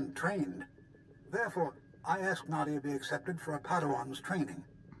gifted and trained. Therefore, I ask Nadia be accepted for a Padawan's training,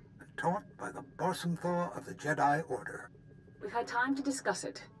 taught by the Barsamthor of the Jedi Order. We've had time to discuss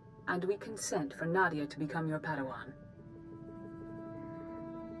it, and we consent for Nadia to become your Padawan.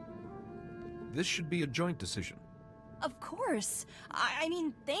 This should be a joint decision. Of course. I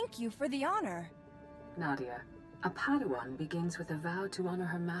mean, thank you for the honor. Nadia, a Padawan begins with a vow to honor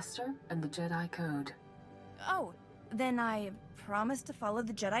her master and the Jedi Code. Oh, then I promise to follow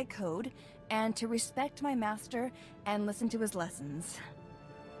the Jedi Code and to respect my master and listen to his lessons.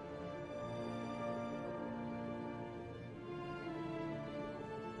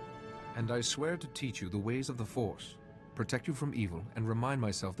 And I swear to teach you the ways of the Force, protect you from evil, and remind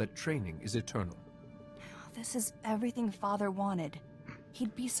myself that training is eternal. This is everything Father wanted.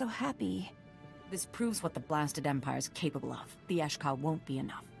 He'd be so happy. This proves what the blasted Empire's capable of. The Eshkar won't be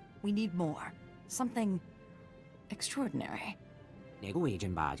enough. We need more. Something extraordinary.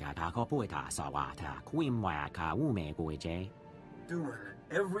 Duan,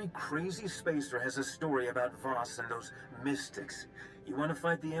 every crazy spacer has a story about Voss and those mystics. You want to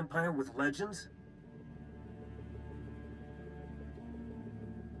fight the Empire with legends?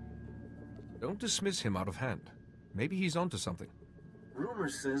 Don't dismiss him out of hand. Maybe he's onto something. Rumor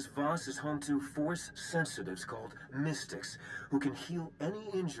says Voss is home to Force sensitives called mystics, who can heal any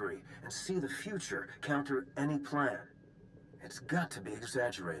injury and see the future, counter any plan. It's got to be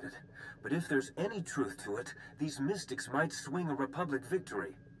exaggerated, but if there's any truth to it, these mystics might swing a Republic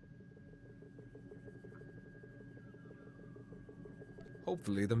victory.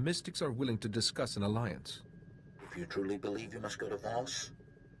 Hopefully, the Mystics are willing to discuss an alliance. If you truly believe you must go to Voss,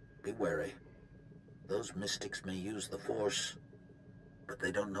 be wary. Those mystics may use the Force, but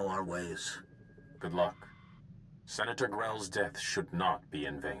they don't know our ways. Good luck. Senator Grell's death should not be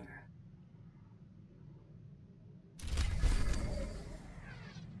in vain.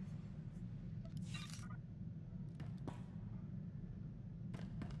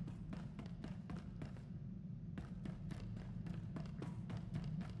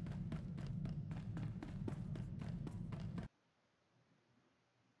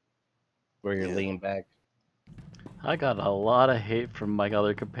 Where you're leaning back. I got a lot of hate from my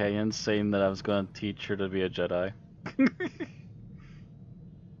other companions saying that I was going to teach her to be a Jedi.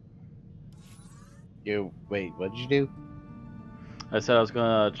 Wait, what did you do? I said I was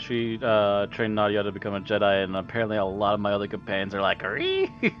gonna train Nadia to become a Jedi, and apparently a lot of my other companions are like,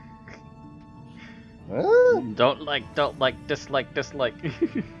 "Aree!" Don't like, dislike. It's like,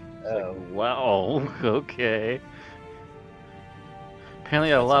 wow, okay.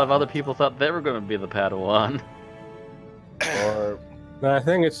 Apparently a lot of other people thought they were gonna be the Padawan. Or no, I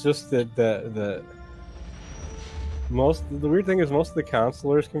think it's just that the weird thing is most of the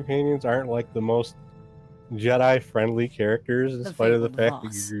counselors' companions aren't like the most Jedi-friendly characters, in spite of the fact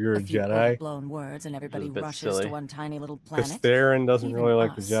that you're a Jedi. Blown words and everybody rushes silly. to one tiny little planet. Because Theron doesn't Even really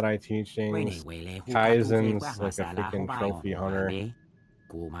like the us. Jedi teachings. Kaizen's like a freaking trophy hunter.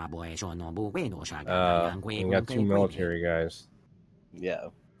 You got two military guys. Yeah.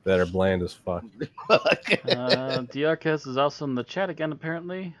 That are bland as fuck. Diarchez is also in the chat again,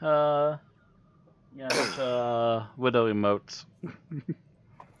 apparently. Yeah, widow emotes.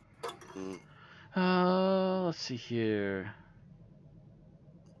 Let's see here.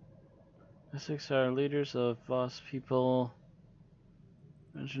 Mystics are leaders of boss people.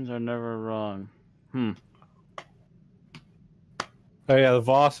 Mentions are never wrong. Oh yeah, the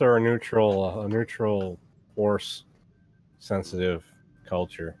Voss are a neutral force sensitive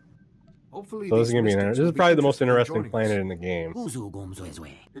culture. Hopefully so this is gonna be this is probably the most interesting planet in the game.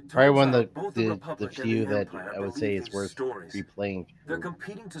 Probably one of the few that I would say is worth replaying. They're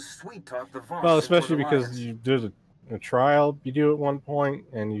competing to sweet talk the Voss. Well, especially because you do a trial you do at one point,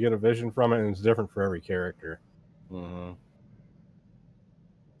 and you get a vision from it, and it's different for every character. Mm-hmm.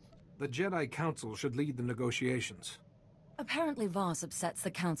 The Jedi Council should lead the negotiations. Apparently Voss upsets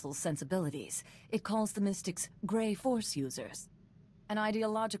the Council's sensibilities. It calls the Mystics Grey Force users. An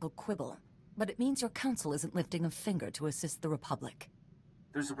ideological quibble, but it means your Council isn't lifting a finger to assist the Republic.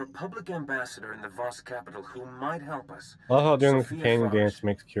 There's a Republic ambassador in the Voss capital who might help us. I love how doing the Sophia companion Voss. dance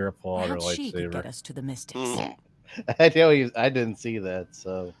makes Kira pull out her Perhaps she could lightsaber. get us to the Mystics. I tell you, I didn't see that,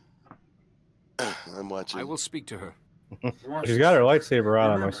 so I'm watching. I will speak to her. She's got her lightsaber out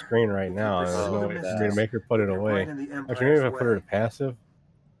on my screen right now, and there's no way for me to make her put it away. Actually, maybe if I put her to passive.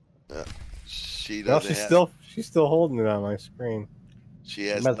 She No, doesn't. she's still holding it on my screen. She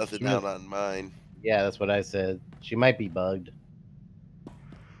has nothing out on mine. Yeah, that's what I said. She might be bugged. You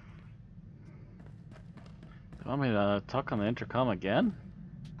want me to talk on the intercom again?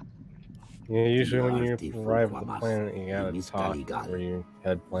 Yeah, usually when you arrive at the planet, you gotta talk where you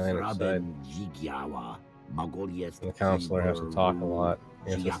head planet side. The counselor has to talk a lot. I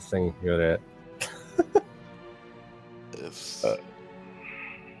guess that's the thing you're good at.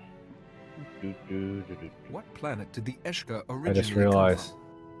 What planet did the Eshka I originally just realized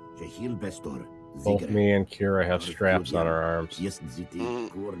both me and Kira have straps on our arms.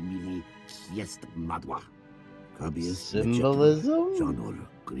 Symbolism?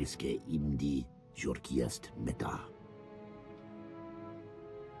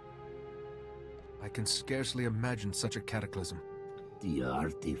 I can scarcely imagine such a cataclysm.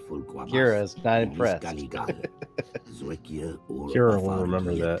 Kira is not impressed. Kira will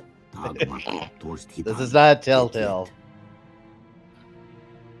remember that. This is not Telltale.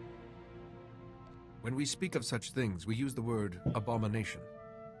 When we speak of such things, we use the word abomination.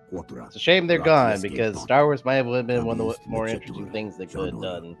 It's a shame they're gone, because Star Wars might have been one of the more interesting things they could have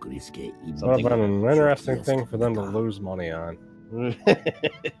done. It would have been an interesting thing for them to lose money on.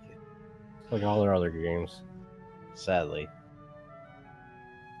 Like all their other games. Sadly.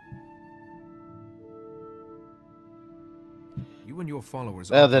 You and your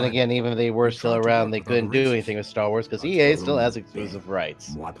followers. Well, then again, even if they were still around, they couldn't do anything with Star Wars because EA still has exclusive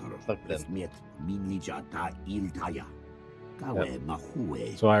rights. Fuck them.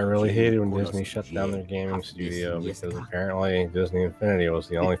 So I really hated when Disney shut down their gaming studio, because apparently Disney Infinity was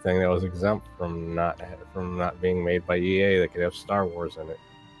the only thing that was exempt from not being made by EA that could have Star Wars in it.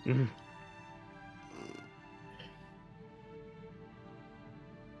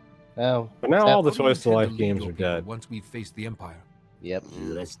 Well, but now all the Choice to Life games are dead. Once we face the Empire. Yep.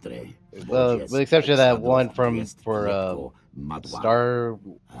 Well, with the exception of that one for Stargate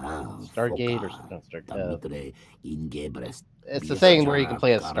or no, it's the thing where you can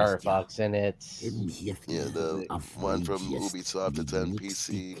play as Star Fox, and it's the one from Ubisoft that's on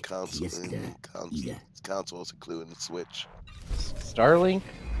PC, consoles, including the Switch. Starlink.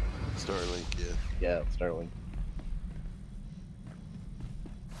 Starlink, yeah. Yeah, Starlink.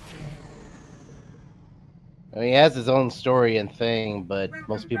 I mean, he has his own story and thing, but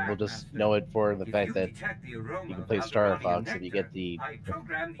most people just know it for the fact that you can play Star Fox if you get the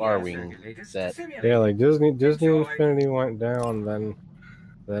Farwing set. Yeah, like Disney Infinity went down,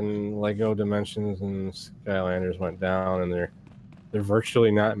 then Lego Dimensions and Skylanders went down, and they're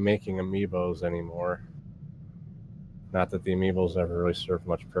virtually not making amiibos anymore. Not that the amiibos ever really served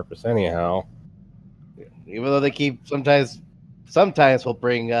much purpose anyhow. Even though they keep sometimes we'll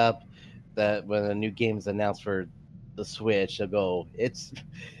bring up that when a new game's announced for the Switch, they'll go,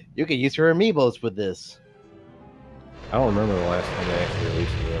 you can use your amiibos with this. I don't remember the last time they actually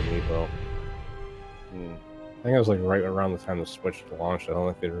released a new amiibo. I think it was like right around the time the Switch launched. I don't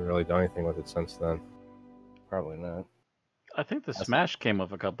think they've really done anything with it since then. Probably not. I think the Smash came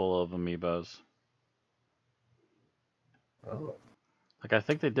with a couple of amiibos. Oh. Like, I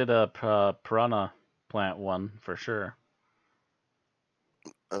think they did a Piranha Plant one for sure.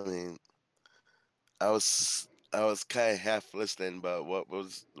 I mean, I was kind of half listening, but what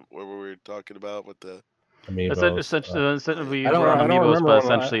were we talking about with the amiibos? Essentially, amiibos, but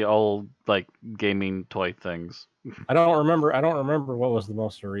essentially all like gaming toy things. I don't remember what was the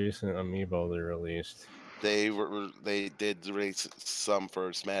most recent amiibo they released. They did release some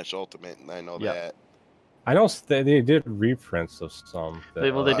for Smash Ultimate, and I know that. I know they did reprints of some.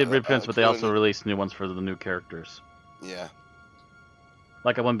 They did reprints, but they also released new ones for the new characters. Yeah.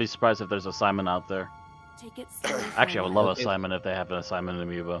 Like, I wouldn't be surprised if there's a Simon out there. Take it Actually, I would love a Simon if they have a Simon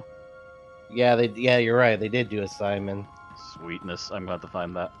amiibo. Yeah, you're right. They did do a Simon. Sweetness. I'm going to have to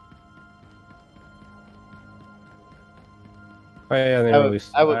find that. Oh yeah, they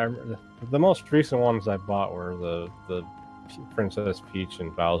released. The most recent ones I bought were the Princess Peach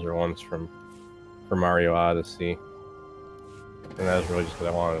and Bowser ones from Mario Odyssey, and that was really just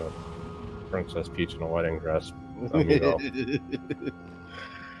because I wanted a Princess Peach in a wedding dress.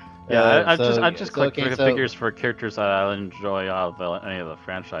 Yeah, I just collect figures for characters that I enjoy out of any of the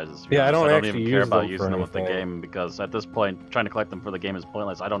franchises. Yeah, I don't even care about using them with the game, because at this point, trying to collect them for the game is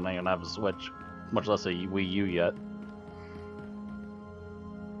pointless. I don't even have a Switch, much less a Wii U yet.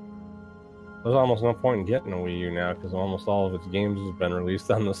 There's almost no point in getting a Wii U now, because almost all of its games have been released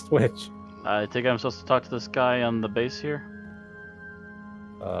on the Switch. I think I'm supposed to talk to this guy on the base here.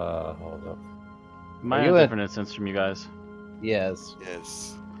 Hold up. Might have a different instance from you guys. Yes.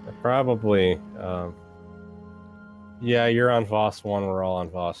 Yes. Probably. Yeah, you're on Voss 1, we're all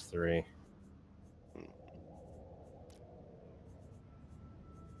on Voss 3.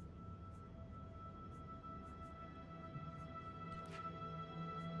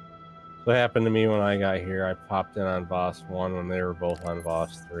 What happened to me when I got here, I popped in on Voss 1 when they were both on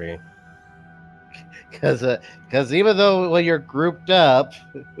Voss 3. Because even though when you're grouped up,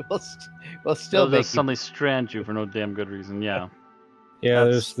 we'll still they'll suddenly strand you for no damn good reason. Yeah. Yeah,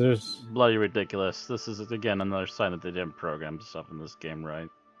 That's there's bloody ridiculous. This is again another sign that they didn't program stuff in this game right.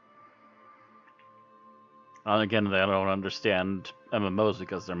 Again, they don't understand MMOs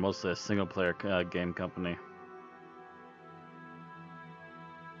because they're mostly a single-player game company.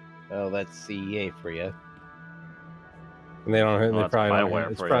 Oh, that's CEA for you. And they don't. Well, They probably Bioware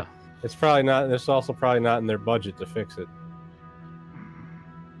don't. for you. It's probably not. It's also probably not in their budget to fix it.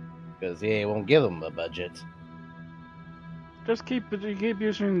 Because EA won't give them a budget. Just keep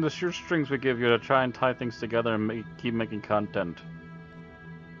using the shoestrings we give you to try and tie things together and keep making content.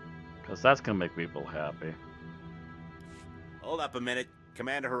 Because that's gonna make people happy. Hold up a minute.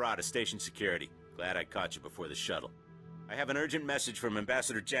 Commander Harada, Station Security. Glad I caught you before the shuttle. I have an urgent message from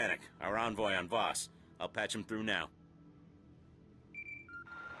Ambassador Janik, our envoy on Voss. I'll patch him through now.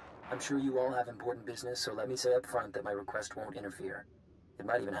 I'm sure you all have important business, so let me say up front that my request won't interfere. It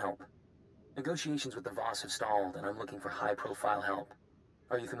might even help. Negotiations with the Voss have stalled, and I'm looking for high-profile help.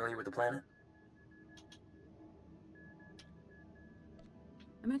 Are you familiar with the planet?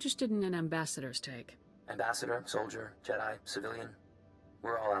 I'm interested in an ambassador's take. Ambassador, soldier, Jedi, civilian.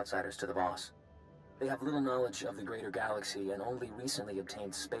 We're all outsiders to the Voss. They have little knowledge of the greater galaxy and only recently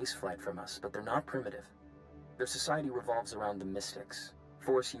obtained spaceflight from us, but they're not primitive. Their society revolves around the mystics,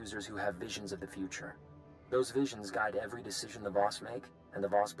 Force users who have visions of the future. Those visions guide every decision the Voss make, and the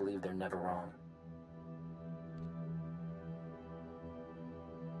Voss believe they're never wrong.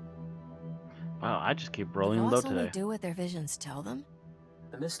 Wow, I just keep rolling The low Voss today. only do what their visions tell them?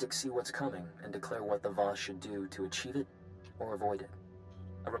 The mystics see what's coming and declare what the Voss should do to achieve it or avoid it.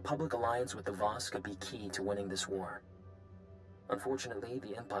 A Republic alliance with the Voss could be key to winning this war. Unfortunately,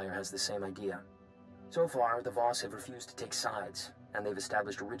 the Empire has the same idea. So far, the Voss have refused to take sides, and they've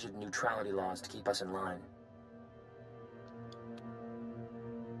established rigid neutrality laws to keep us in line.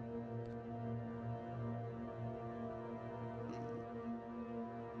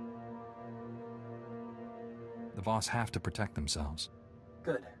 The Voss have to protect themselves.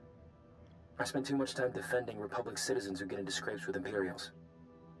 Good. I spent too much time defending Republic citizens who get into scrapes with Imperials.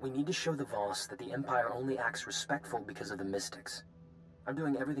 We need to show the Voss that the Empire only acts respectful because of the mystics. I'm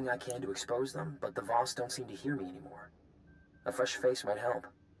doing everything I can to expose them, but the Voss don't seem to hear me anymore. A fresh face might help.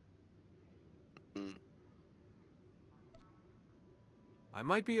 I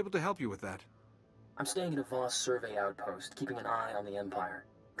might be able to help you with that. I'm staying at a Voss survey outpost, keeping an eye on the Empire.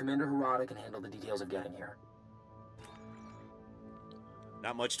 Commander Harada can handle the details of getting here.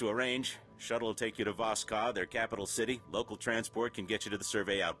 Not much to arrange. Shuttle will take you to Voska, their capital city. Local transport can get you to the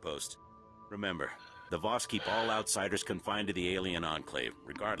survey outpost. Remember, the Voss keep all outsiders confined to the alien enclave,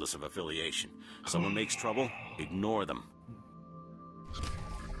 regardless of affiliation. Someone makes trouble, ignore them.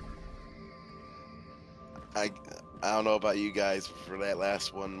 I don't know about you guys, but for that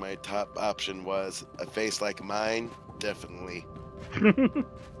last one, my top option was a face like mine. Definitely.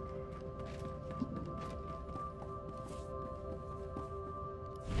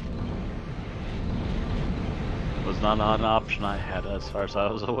 Was not an option I had as far as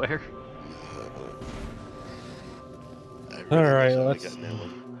I was aware. All right, let's.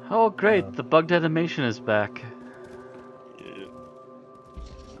 Oh great, the bugged animation is back. Yeah.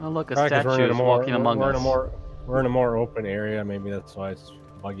 Oh look, a Probably 'cause statue is walking among us. We're in a more open area. Maybe that's why it's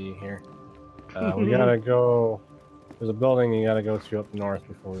buggy here. We gotta go. There's a building you gotta go to up north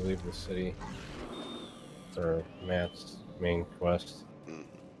before we leave the city. It's our Matt's main quest.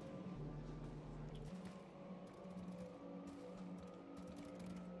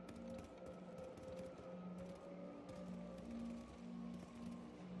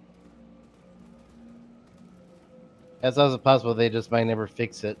 That's also possible they just might never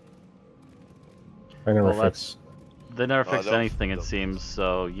fix it. I never Well, fix. They never fixed anything, it seems.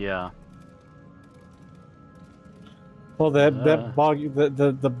 So yeah. Well, that bug,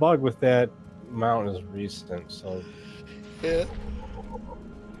 the bug with that mount is recent, so. Yeah.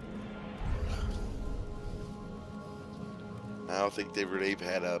 I don't think they've really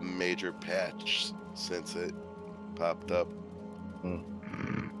had a major patch since it popped up.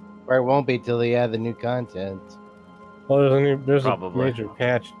 Or it won't be till they add the new content. Well, there's a Probably. major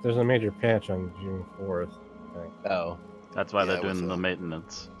patch. There's a major patch on June 4th. I think. Oh. That's why Yeah, they're doing the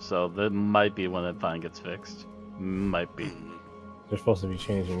maintenance. So that might be when it finally gets fixed. Might be. They're supposed to be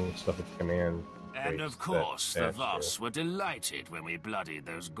changing stuff with command. And traits of course, that the patch Voss were delighted when we bloodied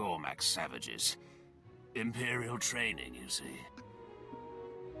those Gormak savages. Imperial training, you see.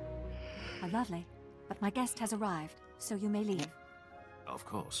 How lovely. But my guest has arrived, so you may leave. Of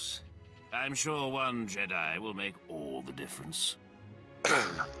course. I'm sure one Jedi will make all the difference.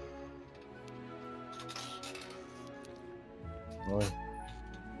 Boy.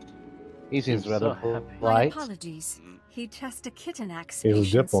 He seems Seems rather so happy. My polite. apologies. He tests a Kitanax He's a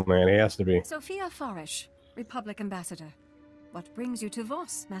patience. diplomat. He has to be. Sophia Farish, Republic Ambassador. What brings you to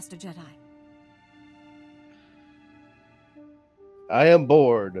Voss, Master Jedi? I am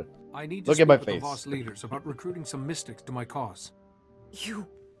bored. I need to Look speak at my with the face. Voss leaders about recruiting some mystics to my cause. You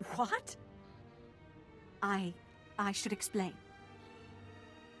what? I should explain.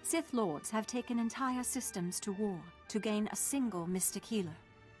 Sith Lords have taken entire systems to war to gain a single mystic healer.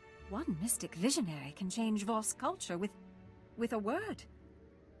 One mystic visionary can change Voss culture with a word.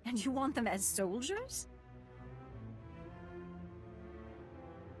 And you want them as soldiers?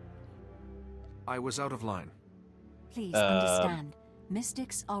 I was out of line. Please understand,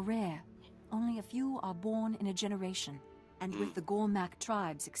 mystics are rare. Only a few are born in a generation. And with the Gormak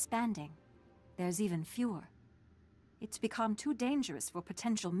tribes expanding, there's even fewer. It's become too dangerous for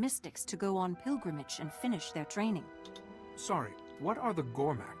potential mystics to go on pilgrimage and finish their training. Sorry, what are the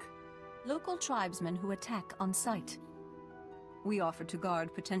Gormak? Local tribesmen who attack on sight. We offered to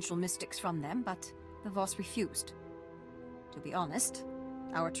guard potential mystics from them, but the Voss refused. To be honest,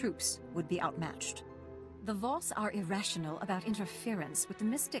 our troops would be outmatched. The Voss are irrational about interference with the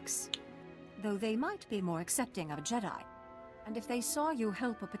mystics, though they might be more accepting of a Jedi. And if they saw you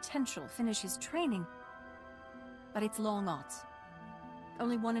help a potential finish his training... But it's long odds.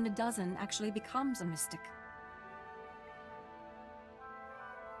 Only 1 in a dozen actually becomes a mystic.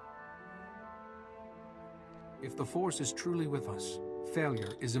 If the Force is truly with us,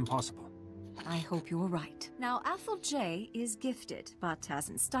 failure is impossible. I hope you are right. Now, Athel J is gifted, but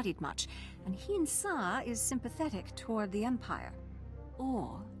hasn't studied much, and Heen Sa is sympathetic toward the Empire.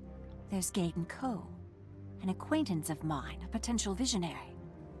 Or there's Gaydon Ko, an acquaintance of mine, a potential visionary.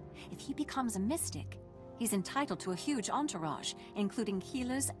 If he becomes a mystic, he's entitled to a huge entourage, including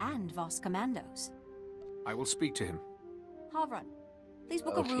healers and Voss commandos. I will speak to him. Havron, please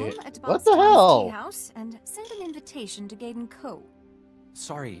book Okay. a room at What the Boston's hell? Tea House and send an invitation to Gaydon Ko.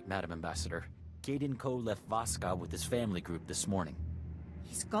 Sorry, Madam Ambassador. Gaydon Ko left Voska with his family group this morning.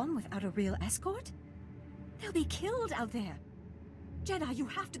 He's gone without a real escort? They'll be killed out there. Jedi, you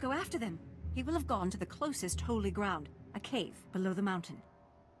have to go after them. He will have gone to the closest holy ground, a cave below the mountain.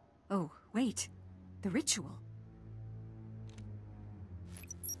 Oh, wait. The ritual.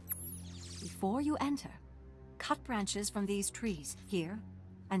 Before you enter, cut branches from these trees, here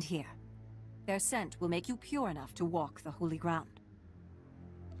and here. Their scent will make you pure enough to walk the holy ground.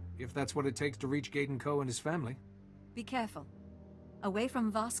 If that's what it takes to reach Gaydon Ko and his family. Be careful. Away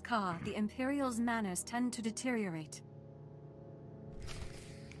from Voss-Ka, the Imperial's manners tend to deteriorate.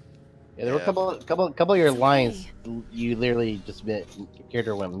 Yeah, there were a couple of your lines. You literally just your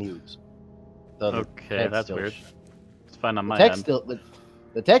character went mute. So okay, that's weird. It's fine on my text end.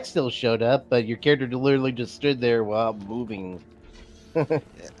 The text still showed up, but your character literally just stood there while moving.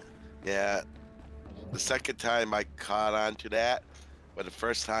 Yeah. The second time I caught on to that, but the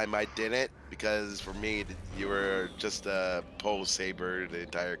first time I didn't, because for me, you were just a pole saber the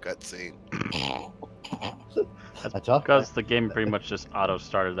entire cutscene. That's because the game pretty much just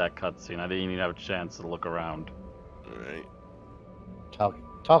auto-started that cutscene. I didn't even have a chance to look around. Right.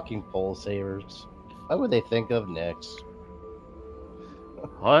 Talking pole sabers. What would they think of next?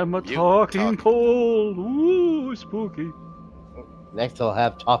 I'm a talking pole. Ooh, spooky. Next, they'll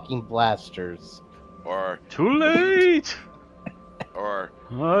have talking blasters. Or too late. Or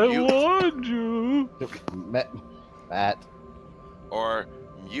I warned you. Matt. Or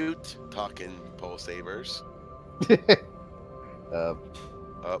mute talking pole sabers.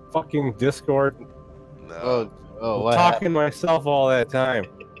 Fucking Discord. No. What talking happened? myself all that time.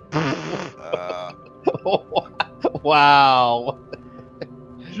 Wow.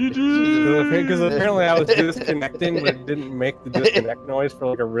 Because apparently I was disconnecting, but it didn't make the disconnect noise for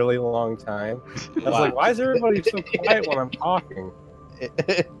like a really long time. I was like, why is everybody so quiet when I'm talking?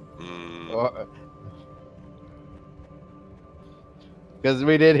 Because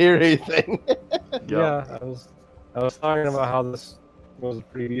we didn't hear anything. Yeah, I was talking about how this was a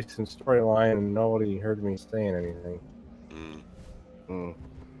pretty decent storyline and nobody heard me saying anything.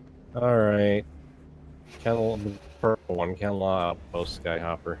 All right. The purple one, Kenlaw Outpost,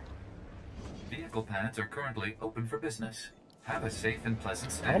 Skyhopper. Vehicle pads are currently open for business. Have a safe and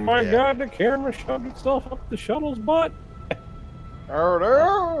pleasant stay. Oh my god, the camera shoved itself up the shuttle's butt. Oh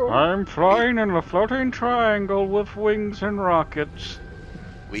no! I'm flying in a floating triangle with wings and rockets.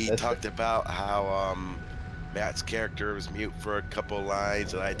 We talked about how Matt's character was mute for a couple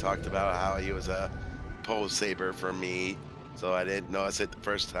lines, and I talked about how he was a pole saber for me, so I didn't notice it the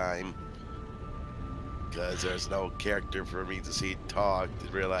first time. Because there's no character for me to see talk to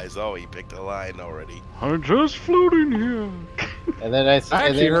realize, oh, he picked a line already. I'm just floating here. And then I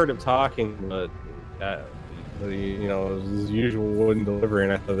actually heard him talking, but you know, it was his usual wooden delivery,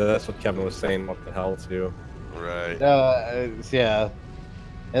 and I thought that's what Kevin was saying. What the hell, too? Right. Yeah.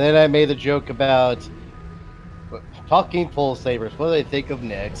 And then I made the joke about talking pole sabers. What do they think of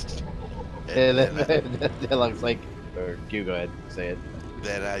next? And then Deluxe like, or you go ahead, say it.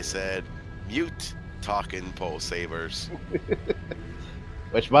 Then I said, mute talking pole sabers.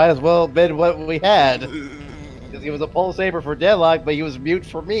 Which might as well have been what we had. Because he was a pole saber for Deadlock, but he was mute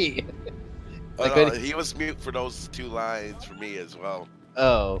for me. No, he was mute for those two lines for me as well.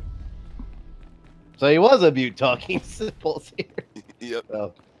 Oh. So he was a mute talking pole saber. Yep.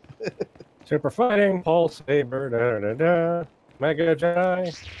 Oh. Super fighting, pole saber, da-da-da-da, Mega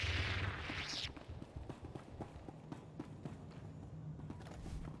Jedi.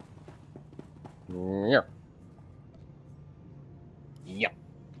 Yep. Yep.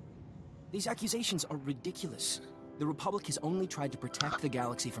 These accusations are ridiculous. The Republic has only tried to protect the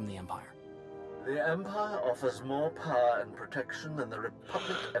galaxy from the Empire. The Empire offers more power and protection than the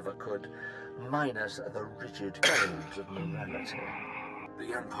Republic ever could, minus the rigid codes of morality.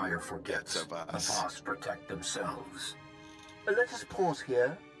 The Empire forgets the Voss protect themselves. Let us pause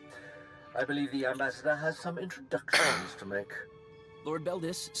here. I believe the Ambassador has some introductions to make. Lord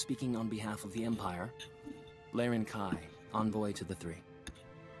Beldis, speaking on behalf of the Empire. Laren Kai, envoy to the Three.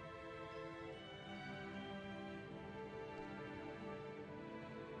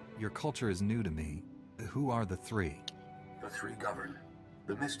 Your culture is new to me. Who are the Three? The Three govern.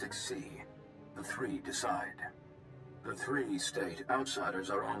 The Mystics see. The Three decide. The Three state outsiders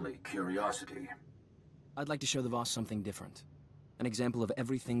are only curiosity. I'd like to show the Voss something different. An example of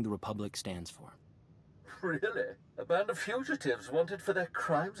everything the Republic stands for. Really? A band of fugitives wanted for their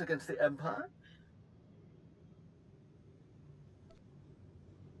crimes against the Empire?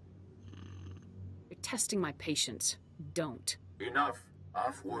 You're testing my patience. Don't. Enough.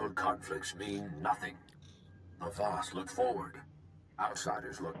 Off-world conflicts mean nothing. The Voss look forward.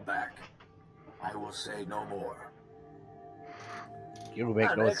 Outsiders look back. I will say no more. You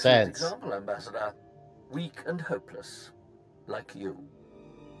make An no excellent sense. example, Ambassador. Weak and hopeless. Like you.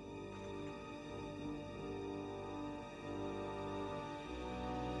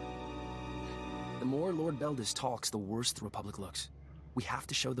 The more Lord Beldis talks, the worse the Republic looks. We have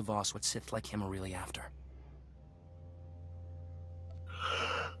to show the Voss what Sith like him are really after.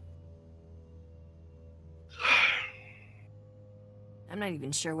 I'm not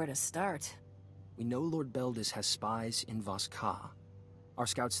even sure where to start. We know Lord Beldis has spies in Voss-Ka. Our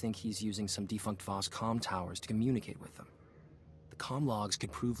scouts think he's using some defunct Voss comm towers to communicate with them. The comm logs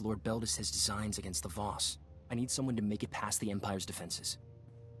could prove Lord Beldis has designs against the Voss. I need someone to make it past the Empire's defenses.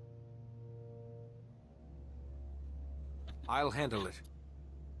 I'll handle it.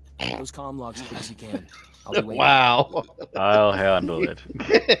 Those comm logs as quick as you can. I'll be waiting. Wow. I'll handle it.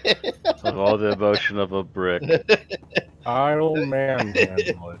 With all the emotion of a brick. I'll man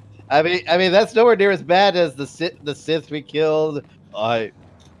handle it. I mean, that's nowhere near as bad as the Sith we killed. I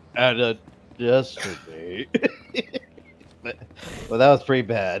had a yesterday. Well, that was pretty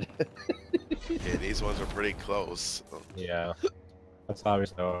bad. Yeah, these ones are pretty close. Yeah. That's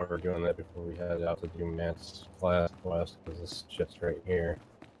obviously why we're doing that before we head out to do Matt's class quest, because this shit's right here.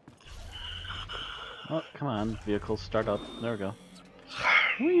 Oh, come on. Vehicles start up. There we go.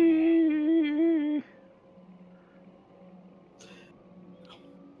 Whee!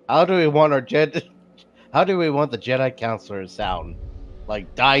 How do we want our How do we want the Jedi Counselor to sound?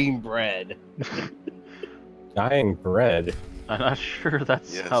 Like dying bread. Dying bread? I'm not sure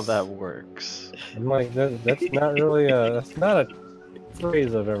that's how that works. I'm like, that's not really that's not a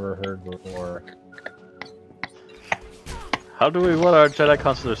phrase I've ever heard before. How do we want our Jedi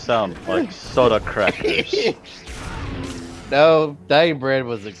Counselor to sound? Like soda crackers. No, dying bread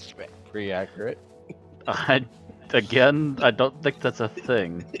was pretty accurate. Again, I don't think that's a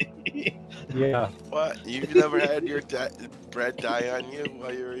thing. Yeah. What? You've never had your bread die on you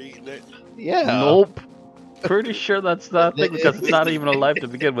while you were eating it? Yeah. Nope. Pretty sure that's not a thing because it's not even alive to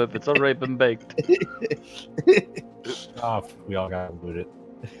begin with. It's already been baked. Oh, we all got booted.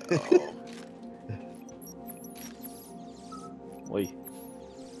 Oh. Wait.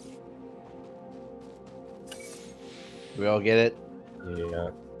 We all get it?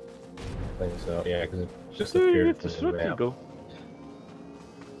 Yeah. I think so. Yeah, because it just appeared from the map. Go.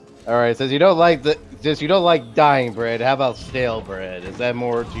 All right, since you don't like dying bread, how about stale bread? Is that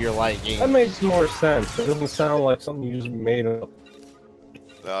more to your liking? That makes more sense. It doesn't sound like something you just made up.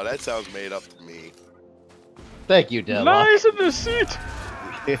 No, that sounds made up to me. Thank you, Della. Lies in the seat.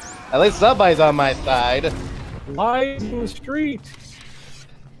 At least somebody's on my side. Lies in the street.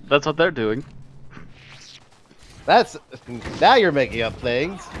 That's what they're doing. That's now you're making up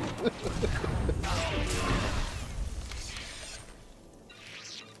things.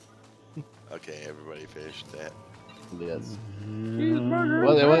 Okay, everybody finished that. Yes.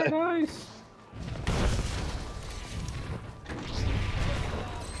 Cheeseburger. What? Nice.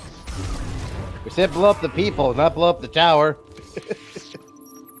 We said blow up the people, not blow up the tower.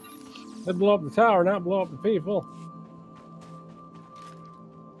 Said blow up the tower, not blow up the people.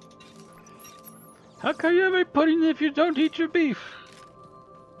 How can you have a pudding if you don't eat your beef?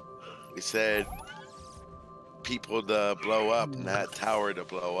 We said people to blow up, not tower to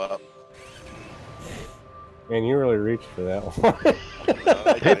blow up. Man, you really reached for that one.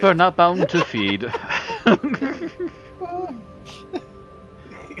 Paper not bound to feed.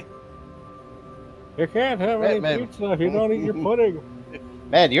 You can't have any pizza if you don't eat your pudding.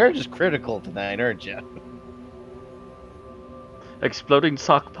 Man, you're just critical tonight, aren't you? Exploding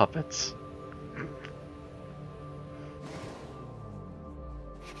sock puppets.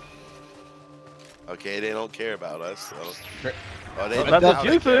 Okay, they don't care about us. So. Oh, That's what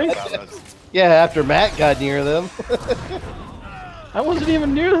you think. Yeah, after Matt got near them. I wasn't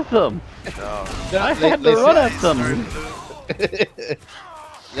even near them. No. I had to run at them.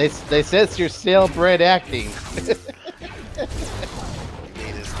 They sense your stale bread acting. You mean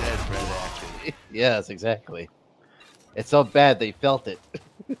it's dead bread acting. Yes, exactly. It's so bad they felt it.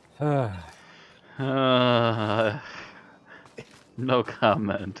 No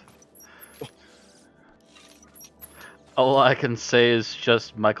comment. All I can say is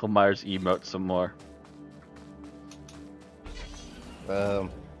just Michael Myers emote some more. Got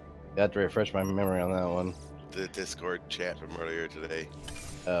to refresh my memory on that one. The Discord chat from earlier today.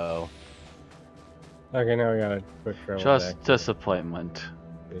 Oh. Okay, now we got a quick travel Just back. disappointment.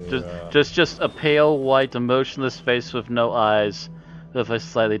 Yeah. Just a pale, white, emotionless face with no eyes, with a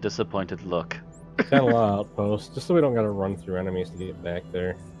slightly disappointed look. Tenla outpost, just so we don't gotta run through enemies to get back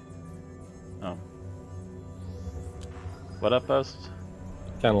there. Oh. What outpost?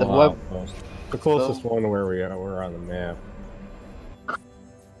 Tenla outpost. The closest one where we're on the map.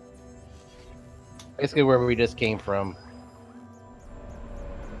 Basically where we just came from.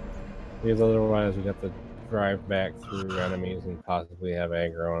 Because otherwise we'd have to drive back through enemies and possibly have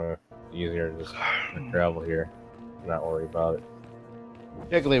aggro, and it's easier to just travel here. Not worry about it.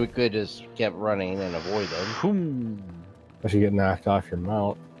 Technically we could just kept running and avoid them. Unless you get knocked off your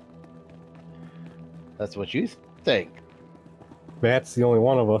mount. That's what you think. Matt's the only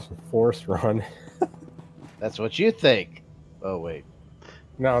one of us with Force Run. That's what you think. Oh, wait.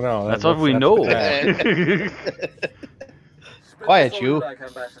 No. That's what we know. Quiet, you.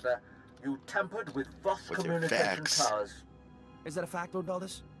 Ambassador. You tampered with Voss communication towers. Is that a fact, Lord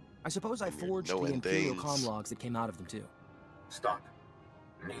Beldis? I suppose I forged the knowing Imperial things. comm logs that came out of them, too. Stop.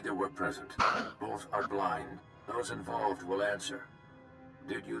 Neither were present. Both are blind. Those involved will answer.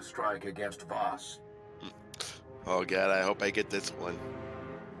 Did you strike against Voss? Oh god, I hope I get this one.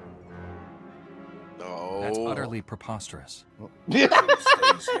 No. That's utterly preposterous.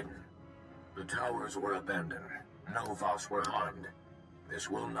 Stays hidden. The towers were abandoned. No Voss were harmed. This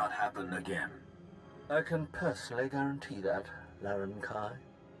will not happen again. I can personally guarantee that, Laren Kai.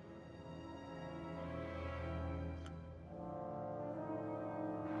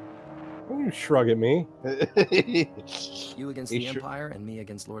 Don't you shrug at me. You against the Empire and me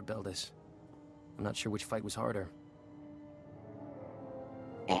against Lord Beldis. I'm not sure which fight was harder.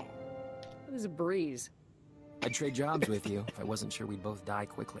 It was a breeze. I'd trade jobs with you if I wasn't sure we'd both die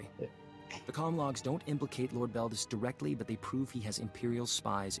quickly. The comm logs don't implicate Lord Beldis directly, but they prove he has Imperial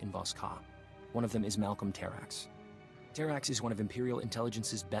spies in Voss Ka. One of them is Malcolm Terrax. Terrax is one of Imperial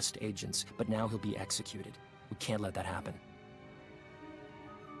Intelligence's best agents, but now he'll be executed. We can't let that happen.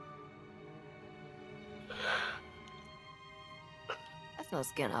 That's no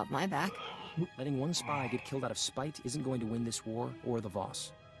skin off my back. Letting one spy get killed out of spite isn't going to win this war or the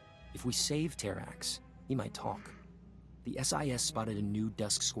Voss. If we save Terrax, he might talk. The SIS spotted a new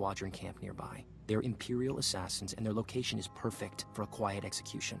Dusk Squadron camp nearby. They're Imperial assassins, and their location is perfect for a quiet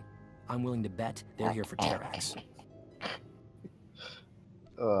execution. I'm willing to bet they're here for Terrax.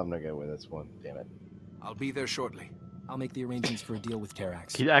 Oh, I'm not gonna win this one. Damn it. I'll be there shortly. I'll make the arrangements for a deal with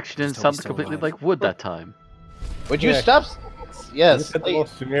Terrax. He actually didn't sound completely like Wood that time. Would you stop? Yes. He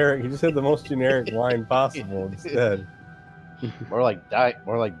just had the most generic line possible instead. More like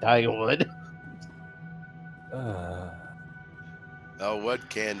dying wood. No, Wood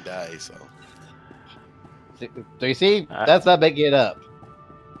can die, so. Do you see? That's not making it up.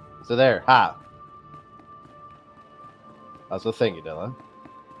 So there, ha. That's the thing, Dylan.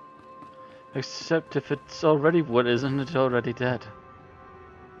 Except if it's already wood, isn't it already dead?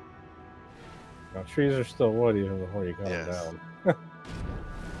 Now, trees are still wood even before you cut them down.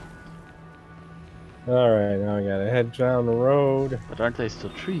 Alright, now we gotta head down the road. But aren't they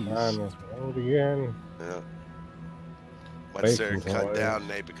still trees? On this road again. Yeah. Once they're cut down,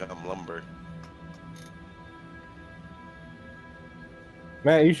 they become lumber.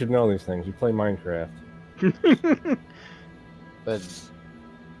 Matt, you should know these things. You play Minecraft. But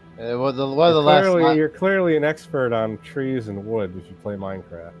you're clearly an expert on trees and wood if you play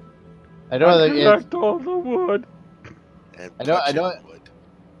Minecraft. I know that collect all the wood. I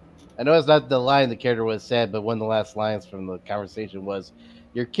know it's not the line the character was said, but one of the last lines from the conversation was,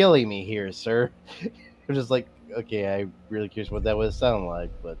 "You're killing me here, sir." I'm just like, okay, I'm really curious what that would sound like,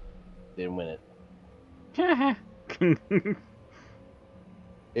 but didn't win it.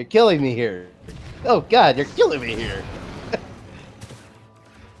 You're killing me here. Oh God, you're killing me here.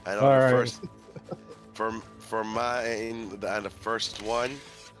 I know the first for mine on the first one,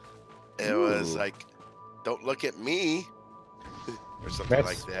 it was like, "Don't look at me," or something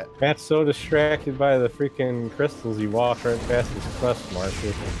like that. Matt's so distracted by the freaking crystals, he walked right past his quest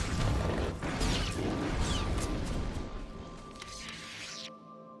marker.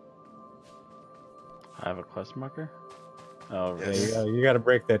 I have a quest marker? Oh, right. Yeah, you gotta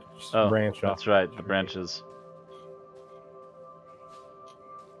break that branch off. That's right, the branches.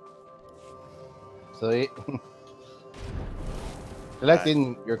 So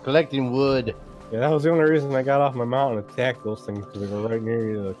you're collecting wood. Yeah, that was the only reason I got off my mount and attacked those things, because they were right near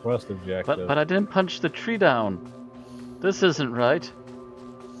you to the quest objective. But I didn't punch the tree down. This isn't right.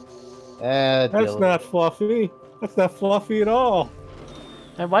 That's not fluffy. That's not fluffy at all.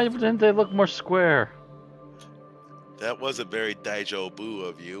 And why didn't they look more square? That wasn't very Daijo-bu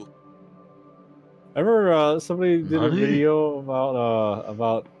of you. I remember somebody did a video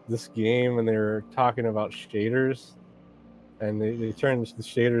about this game, and they were talking about shaders, and they turned the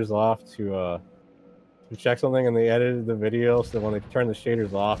shaders off to check something, and they edited the video so that when they turned the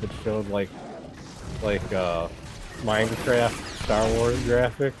shaders off, it showed like Minecraft Star Wars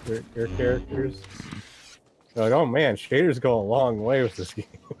graphics for your characters. They're like, oh man, shaders go a long way with this game.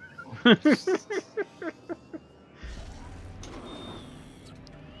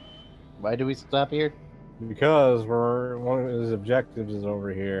 Why do we stop here? Because one of his objectives is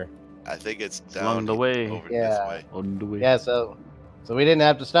over here. I think it's down along the way. Over this way. On the way. Yeah, so we didn't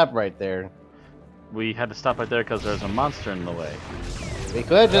have to stop right there. We had to stop right there because there's a monster in the way. We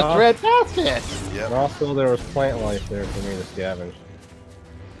could just ran past it. Yep. And also, there was plant life there for me to scavenge.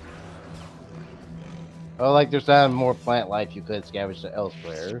 Oh, like there's not more plant life you could scavenge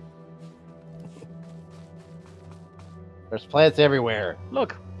elsewhere. There's plants everywhere.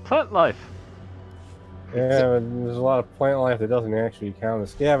 Look, plant life. Yeah, but there's a lot of plant life that doesn't actually count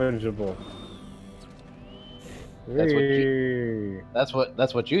as scavengeable. That's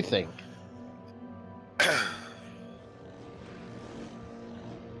what you think.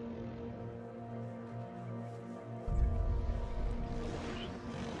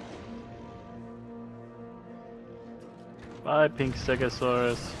 Bye, Pink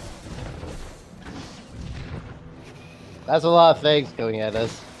Stegosaurus. That's a lot of things going at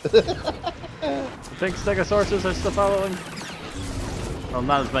us. The Pink Stegosauruses are still following. Well,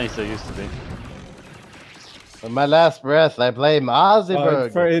 not as many as there used to be. On my last breath, I blame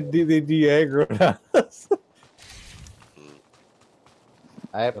Ozzyberg. They de-aggroed us.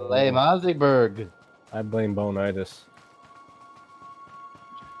 I blame Ozzyberg. I blame Bonitis.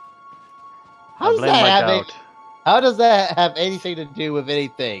 How does that have anything to do with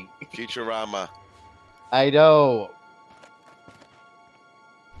anything? Futurama. I know.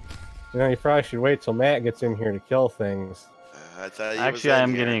 You know, you probably should wait till Matt gets in here to kill things. I thought Actually, I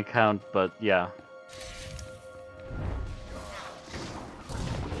am getting a count, but yeah.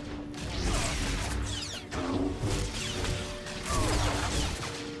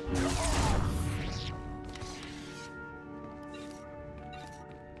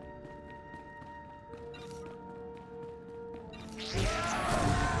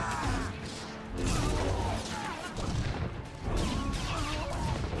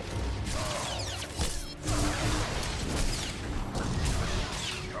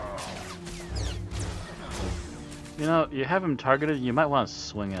 You know, you have him targeted, you might want to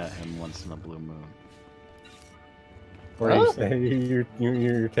swing at him once in a blue moon. Or you say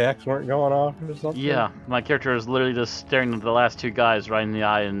your attacks weren't going off or something? Yeah, my character is literally just staring at the last two guys right in the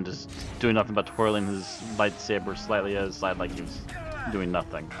eye and just doing nothing but twirling his lightsaber slightly at his side like he was doing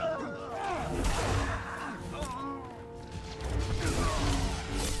nothing.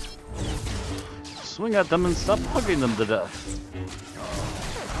 Swing at them and stop hugging them to death.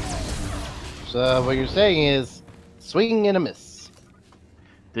 So what you're saying is, swing and a miss.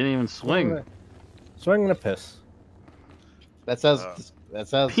 Didn't even swing. Swing and a piss. That sounds. That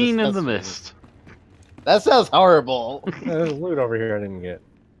sounds. Peen in the disgusting. mist. That sounds horrible. There's loot over here I didn't get.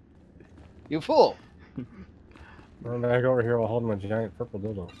 You fool. I'm back over here while holding my giant purple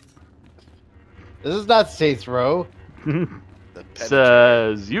dildo. This is not Saints Row.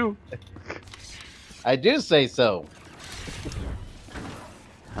 Says you. I do say so.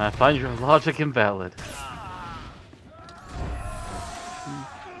 I find your logic invalid.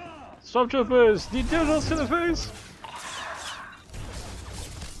 Stormtroopers, need dildos to the face.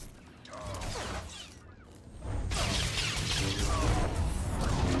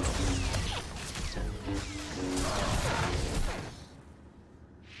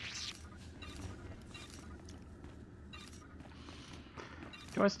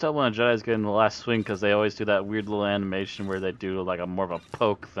 You can always tell when a Jedi's getting the last swing because they always do that weird little animation where they do like a more of a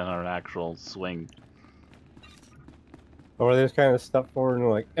poke than an actual swing. Or they just kind of step forward and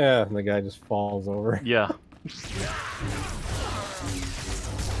like, and the guy just falls over. Yeah.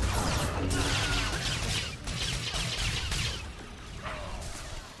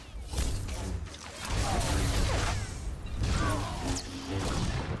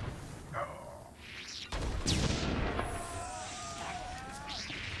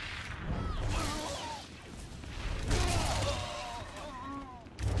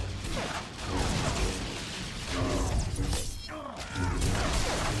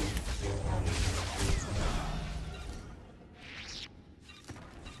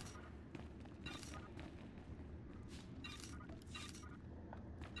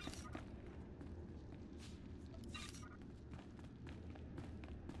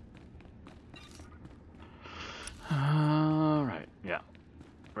 Alright, yeah.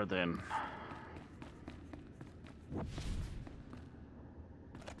 We're then.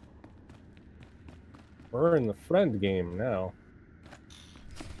 We're in the friend game now.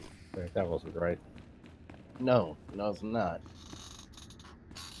 Wait, that wasn't right. No, it's not.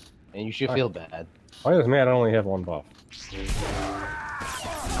 And you should feel bad. Why does Matt only have one buff?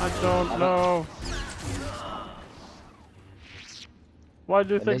 I don't know. Why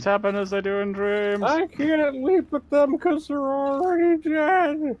do things happen as they do in dreams? I can't leap at them because they're already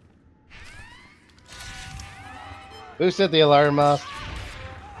dead. Who set the alarm off?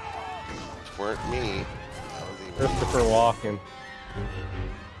 It weren't me. Christopher Walken.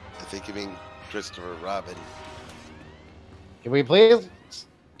 I think you mean Christopher Robin. Can we please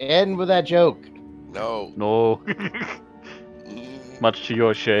End with that joke. No. No. Much to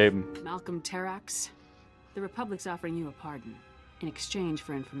your shame. Malcolm Terrax, the Republic's offering you a pardon in exchange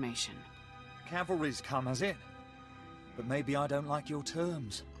for information. Cavalry's come, has it? But maybe I don't like your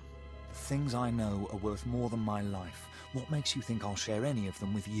terms. The things I know are worth more than my life. What makes you think I'll share any of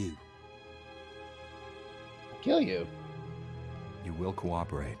them with you? Kill you. You will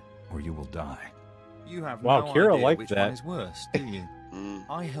cooperate, or you will die. You have Wow, no Kira idea liked which that. one is worse, do you?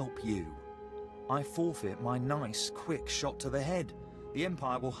 I help you. I forfeit my nice, quick shot to the head. The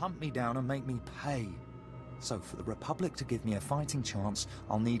Empire will hunt me down and make me pay. So for the Republic to give me a fighting chance,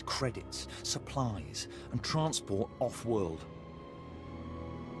 I'll need credits, supplies, and transport off-world.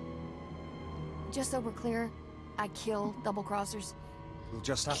 Just so we're clear, I kill double-crossers. We'll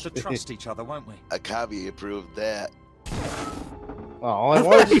just have to trust each other, won't we? Akabi approved that. Oh, I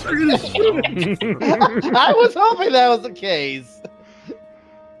wanted I was hoping that was the case.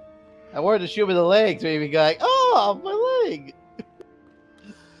 I wanted to shoot him in the leg, so he'd be like, "Oh, my leg."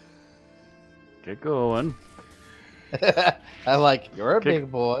 Get going. I'm like, "You're a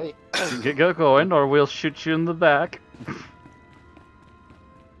big boy." Get going, or we'll shoot you in the back.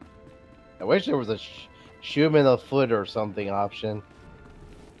 I wish there was a shoot him in the foot or something option.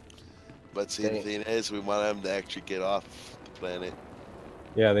 But see, the thing is, we want them to actually get off the planet.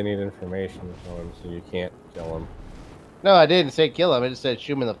 Yeah, they need information from him, so you can't kill him. No, I didn't say kill him. I just said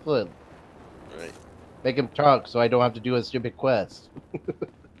shoot him in the foot. Right. Make him talk so I don't have to do a stupid quest.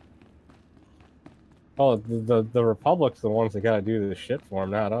 Oh, the Republic's the ones that gotta do this shit for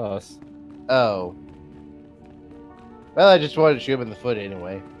him, not us. Oh. Well, I just wanted to shoot him in the foot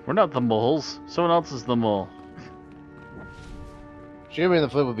anyway. We're not the moles. Someone else is the mole. Shoot him in the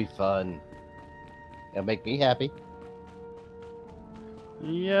foot would be fun. It'll make me happy.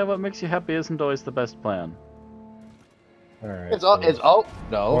 Yeah, what makes you happy isn't always the best plan. Alright. It's all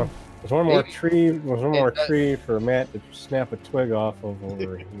no. There's one more tree. There's one more tree for Matt to snap a twig off of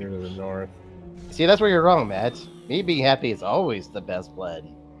over here to the north. See, that's where you're wrong, Matt. Me being happy is always the best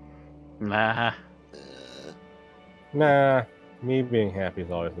plan. Nah. Nah. Me being happy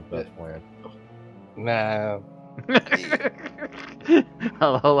is always the best plan. Nah.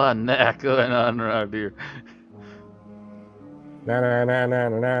 A whole lot of nah going on around here. Nah nah nah nah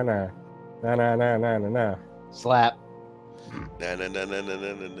nah nah nah nah nah nah nah nah nah. Slap. Nah nah nah nah nah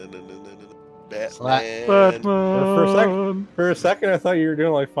nah nah nah nah nah. Batman. Slap. For a second, I thought you were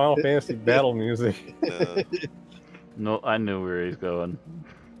doing like Final Fantasy battle music. No, I knew where he's going.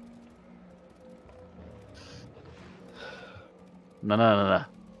 No, no, no, no.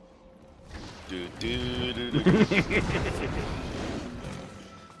 Do, do, do, do, do.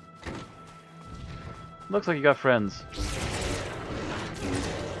 Looks like you got friends.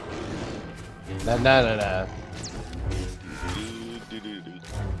 Nah, nah, nah, nah.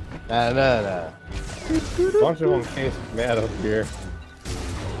 Nah, nah, nah. Bunch of them chased Matt up here.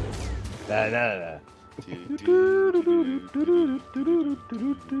 Nah, nah, nah.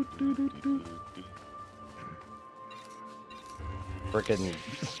 Frickin'.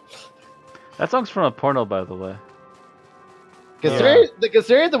 That song's from a porno, by the way.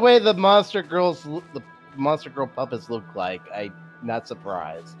 Considering the way the monster girl puppets look like, I'm not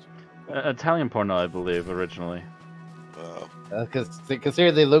surprised. Italian porno, I believe, originally.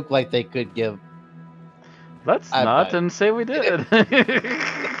 Considering they look like they could give. Let's not and say we did.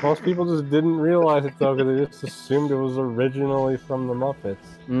 Most people just didn't realize it though, because they just assumed it was originally from the Muppets.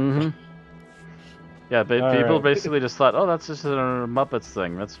 Mm-hmm. Yeah, people basically just thought, oh, that's just a Muppets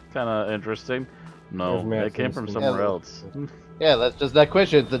thing. That's kind of interesting. No, it came from somewhere else. Yeah, that's just that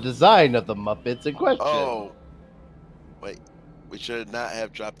question. The design of the Muppets in question. Oh, wait, we should not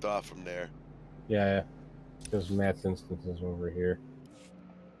have dropped off from there. Yeah, because Matt's instance is over here.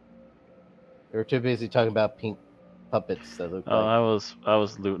 They were too busy talking about pink puppets that look Oh, like... I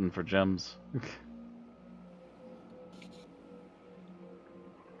was looting for gems.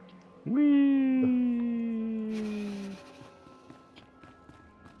 Whee!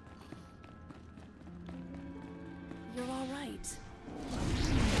 You're all right.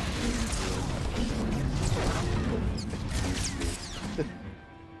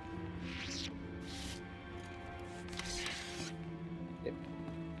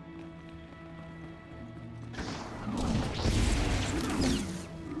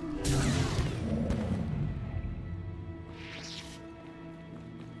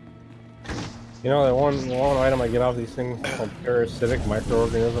 You know that one item I get off these things called parasitic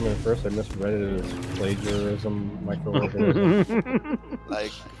microorganism, and at first I misread it as plagiarism microorganism.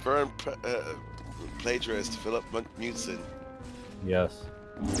 Like Vern plagiarist Philip Mutson. Yes.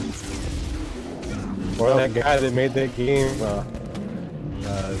 Or that guy that made that game,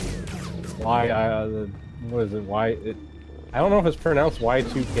 what is it? I don't know if it's pronounced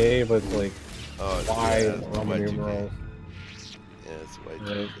Y2K, but it's like Y Roman numerals. Yeah, it's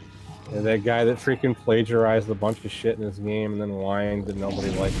Y2K. And that guy that freaking plagiarized a bunch of shit in his game and then whined that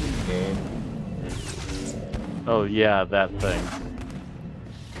nobody liked his game. Oh yeah, that thing.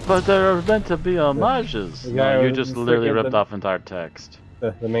 But they're meant to be homages. The No, guy you just literally ripped off entire text.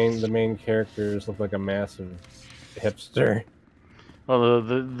 The main characters look like a massive hipster. Well,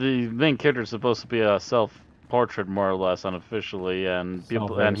 the main character is supposed to be a self-portrait, more or less, unofficially, and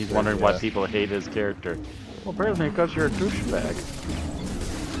he's wondering why people hate his character. Well, apparently because you're a douchebag.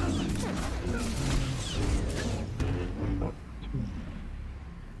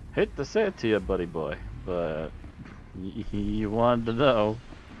 Hate to say it to you, buddy boy, but you wanted to know.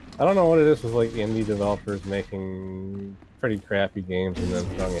 I don't know what it is with like indie developers making pretty crappy games and then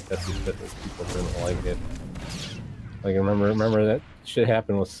throwing it hissy fit that people didn't like it. Like remember that shit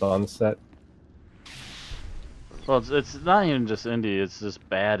happened with Sunset. Well, it's not even just indie; it's just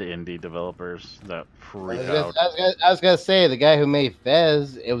bad indie developers that freak out. I was gonna say the guy who made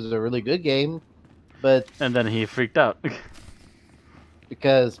Fez, it was a really good game, but and then he freaked out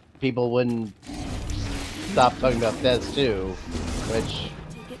because people wouldn't stop talking about Fez 2, which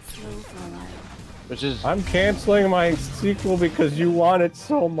is I'm canceling my sequel because you want it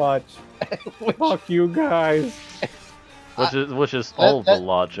so much. Fuck you guys. Which is all the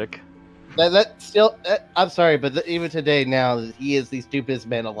logic. I'm sorry, but even today now, he is the stupidest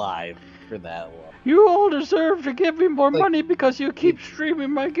man alive for that one. You all deserve to give me more money because you keep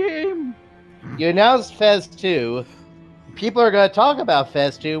streaming my game. You announced Fez 2. People are going to talk about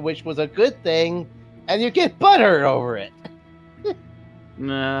Fez 2, which was a good thing, and you get butthurt over it.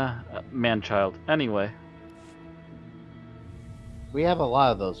 Nah, man-child. Anyway. We have a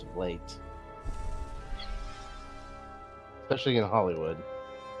lot of those of late. Especially in Hollywood.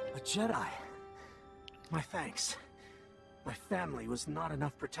 A Jedi. My thanks. My family was not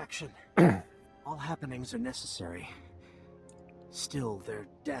enough protection. All happenings are necessary. Still, their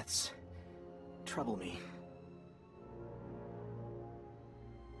deaths trouble me.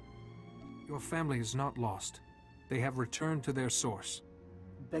 Your family is not lost. They have returned to their source.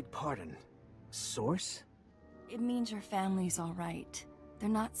 Beg pardon. Source? It means your family's all right. They're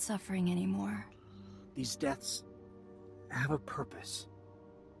not suffering anymore. These deaths have a purpose.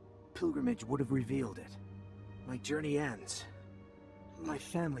 Pilgrimage would have revealed it. My journey ends. My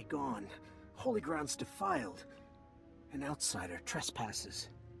family gone. Holy grounds defiled. An outsider trespasses.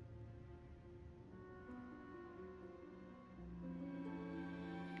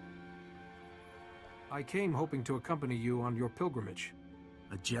 I came hoping to accompany you on your pilgrimage.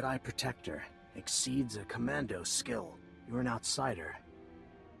 A Jedi protector exceeds a commando skill. You're an outsider.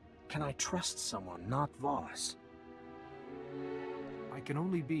 Can I trust someone, not Voss? I can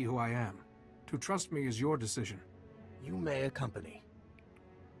only be who I am. To trust me is your decision. You may accompany.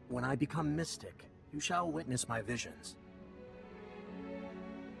 When I become mystic, you shall witness my visions.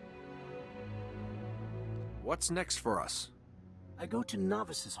 What's next for us? I go to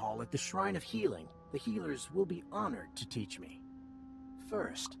Novices Hall at the Shrine of Healing. The healers will be honored to teach me.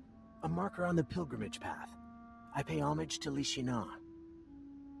 First, a marker on the pilgrimage path. I pay homage to Lishina.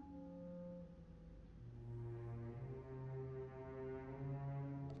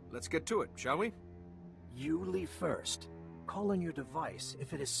 Let's get to it, shall we? You leave first. Call on your device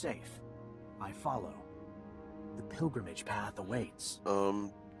if it is safe. I follow. The pilgrimage path awaits.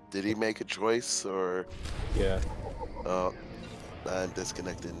 Did he make a choice or? Yeah. Oh, I'm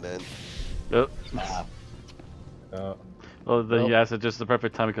disconnected then. Yep. Well, then Nope. yeah, it's just the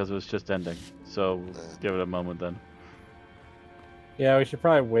perfect time because it was just ending. So give it a moment then. Yeah, we should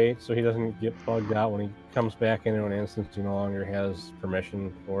probably wait so he doesn't get bugged out when he comes back into an instance he no longer has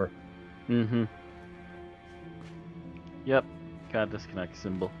permission for. Mm-hmm. Yep. Got a disconnect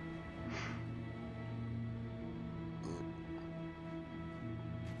symbol.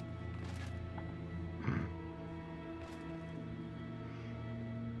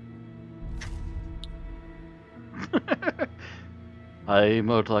 I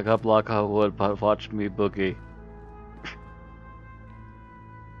emote like a block of wood, but watch me boogie.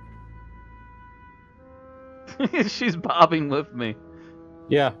 She's bobbing with me.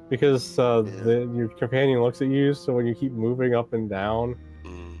 Yeah, because your companion looks at you, so when you keep moving up and down,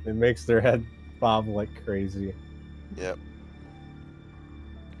 it makes their head bob like crazy. Yep.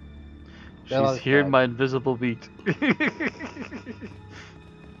 She's hearing my invisible beat.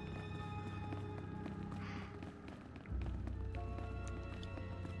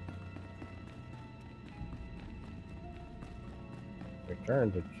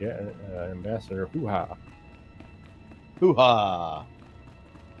 Return to Ambassador Hoo-Ha. Hoo-Ha!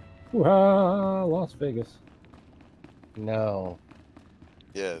 Hoo-ha, Las Vegas. No.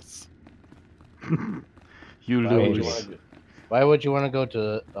 Yes. You lose. Why would you want to go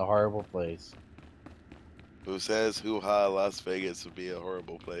to a horrible place? Who says hoo-ha, Las Vegas would be a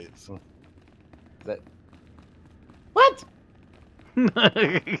horrible place? That... What?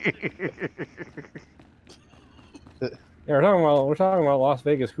 Yeah, we're talking about Las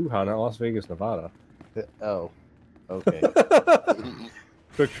Vegas hoo-ha, not Las Vegas, Nevada. Oh. Okay.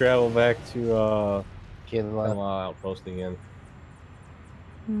 Quick travel back to Kinlaw Outpost again.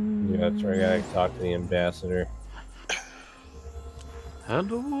 Yeah, that's right. I gotta talk to the ambassador.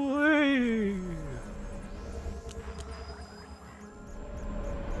 And away!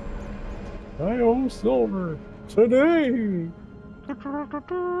 I owe silver today.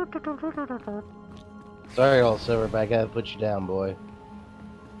 Sorry, old Silverback, I gotta put you down, boy.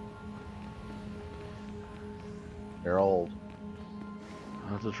 You're old.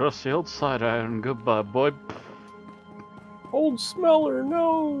 That's a trusty old side iron. Goodbye, boy. Old Smeller,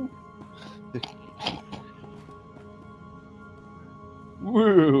 no.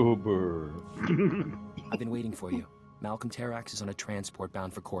 Wilbur. I've been waiting for you. Malcolm Terrax is on a transport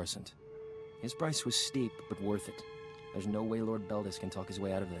bound for Coruscant. His price was steep, but worth it. There's no way Lord Beldis can talk his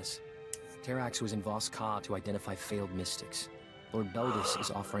way out of this. Terrax was in Vos Ka to identify failed mystics. Lord Beldis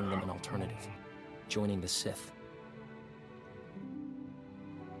is offering them an alternative. Joining the Sith.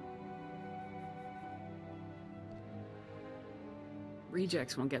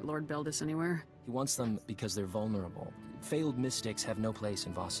 Rejects won't get Lord Beldis anywhere. He wants them because they're vulnerable. Failed mystics have no place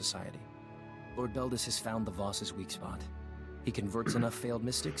in Vos society. Lord Beldis has found the Vos's weak spot. He converts enough failed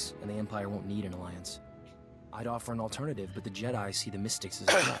mystics, and the Empire won't need an alliance. I'd offer an alternative, but the Jedi see the mystics as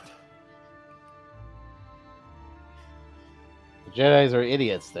a threat. The Jedis are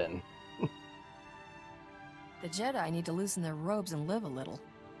idiots, then. The Jedi need to loosen their robes and live a little.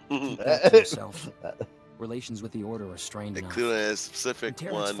 Keep that to yourself. Relations with the Order are strained enough. Including a specific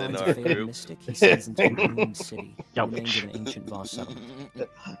one in finds our a failed group. mystic, he sends them to a ruined city, the remains of an ancient Vos settlement. The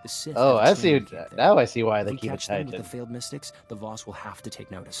Sith Oh, have a I see. training camp there. Now I see why If they we keep it catch them tight. with the failed mystics, the Vos will have to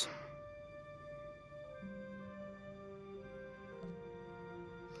take notice.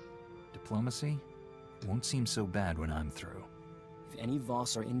 Diplomacy won't seem so bad when I'm through. If any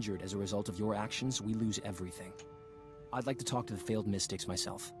Vos are injured as a result of your actions, we lose everything. I'd like to talk to the failed mystics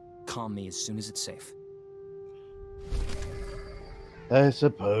myself. Calm me as soon as it's safe. I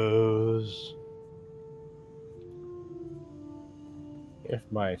suppose. If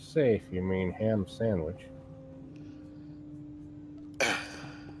by safe you mean ham sandwich.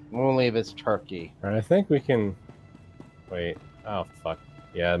 Only if it's turkey. Alright, I think we can... Wait. Oh, fuck.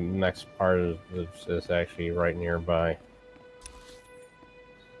 Yeah, the next part is actually right nearby.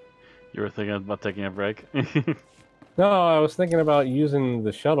 You were thinking about taking a break? No, I was thinking about using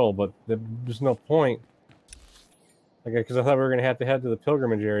the shuttle, but there's no point. Okay, because I thought we were going to head to the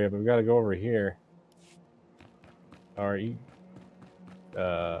pilgrimage area, but we got to go over here. Are you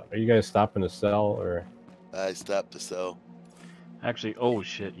guys stopping to sell, or? I stopped to sell. Actually, oh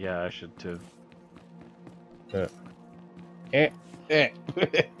shit, yeah, I should too. Yes.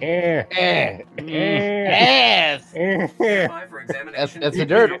 As the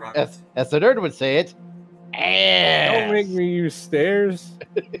nerd would say it. Don't make me use stairs.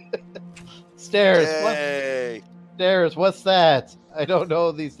 Stairs. Hey. What? Stairs. What's that? I don't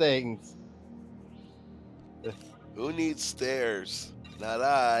know these things. Who needs stairs? Not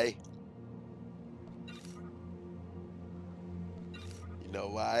I. You know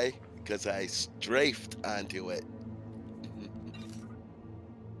why? Because I strafed onto it.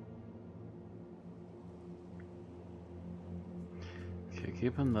 Okay,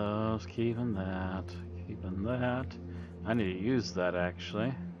 keeping those, keeping that, keeping that. I need to use that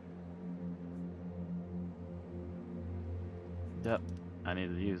actually. Yep, I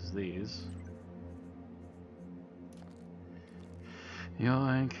need to use these.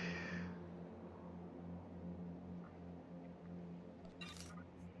 Yoink.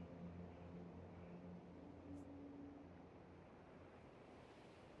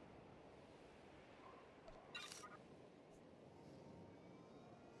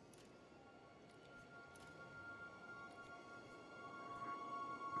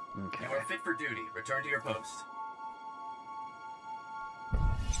 Okay. You are fit for duty. Return to your post.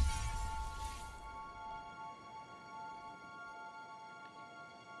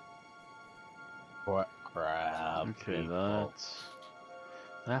 What crap? Okay,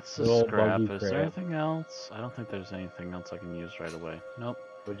 that's the Little scrap. buggy Is there crap. anything else? I don't think there's anything else I can use right away. Nope.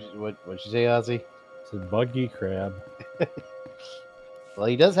 What'd you say, Ozzy? It's a buggy crab. Well,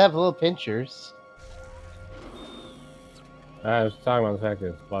 he does have little pinchers. I was talking about the fact that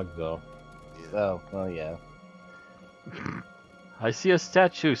it's bugged, though. Oh, well, yeah. I see a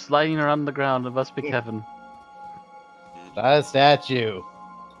statue sliding around the ground. It must be Kevin. Not a statue.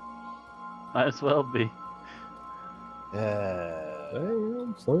 Might as well be.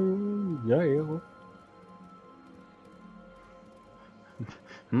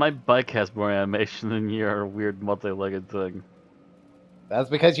 My bike has more animation than your weird multi-legged thing. That's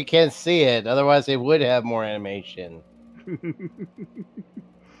because you can't see it. Otherwise, it would have more animation.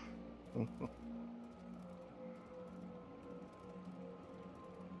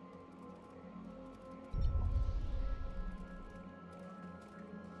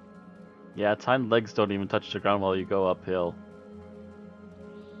 Yeah, its hind legs don't even touch the ground while you go uphill.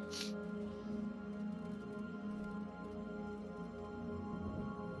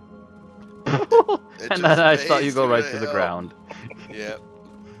 And then I thought you go right to the ground. Yep.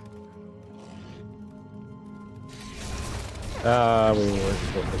 We were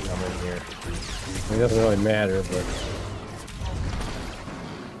supposed to come in here. It doesn't really matter, but...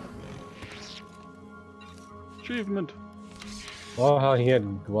 Achievement. Well, how he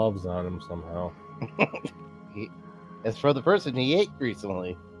had gloves on him somehow. It's for the person he ate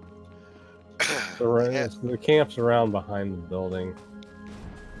recently. The camp's around behind the building.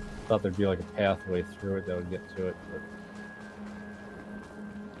 Thought there'd be like a pathway through it that would get to it, but...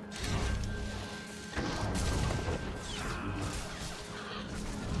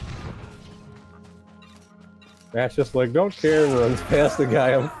 Matt's just like, don't care, and runs past the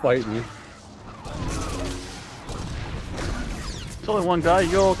guy I'm fighting. It's only one guy,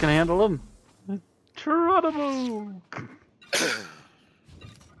 you can handle him. Geronimo!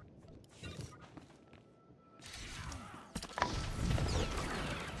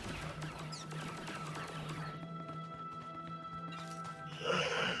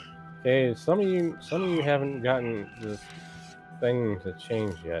 Okay, some of you haven't gotten this thing to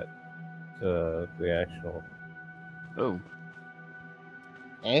change yet to the actual. Oh.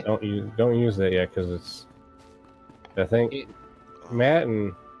 Eh? Don't use that yet because it's. I think Matt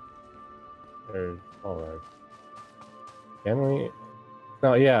and hold on. Can we?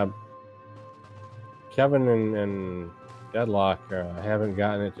 No, yeah. Kevin and Deadlock haven't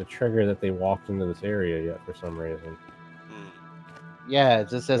gotten it to trigger that they walked into this area yet for some reason. Yeah, it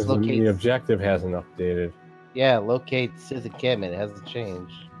just says locate. The objective hasn't updated. Yeah, locate Sis and Kim. It hasn't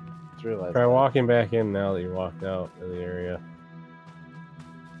changed. Just realized. Try walking back in now that you walked out of the area.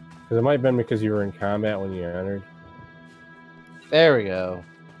 Because it might have been because you were in combat when you entered. There we go.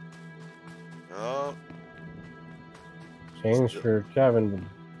 Oh. Change for Kevin,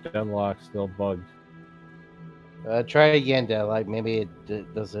 but Deadlock's still bugged. Try it again, Dad. Like maybe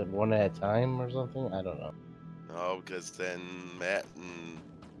it does it one at a time or something. I don't know. No, because then Matt and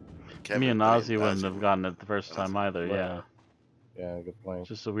Kevin. Me and Ozzy wouldn't have gotten it the first time either. Yeah. Yeah, good point. It's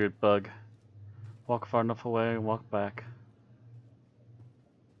just a weird bug. Walk far enough away, walk back.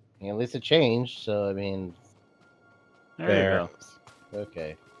 Yeah, at least it changed. So I mean. There you go.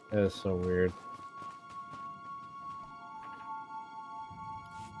 Okay. That is so weird.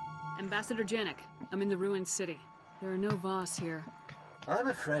 Ambassador Janik, I'm in the ruined city. There are no Voss here. I'm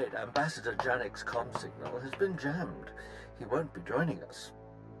afraid Ambassador Janik's comm signal has been jammed. He won't be joining us.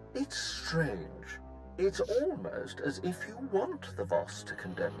 It's strange. It's almost as if you want the Voss to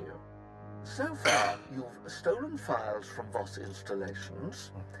condemn you. So far, you've stolen files from Voss installations,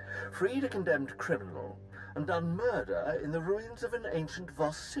 freed a condemned criminal, and done murder in the ruins of an ancient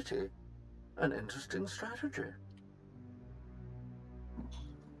Voss city. An interesting strategy.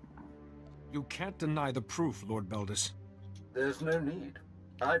 You can't deny the proof, Lord Beldis. There's no need.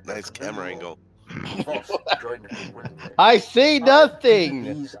 Nice camera angle. Voss joined me willingly. I see nothing.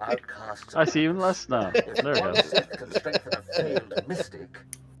 These outcasts. I see even less now. If There we one go. Sith can strengthen a failed mystic,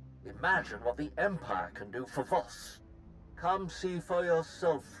 imagine what the Empire can do for Voss. Come see for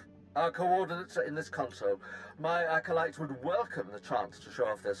yourself. Our coordinates are in this console. My acolytes would welcome the chance to show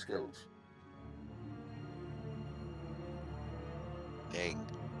off their skills. Dang.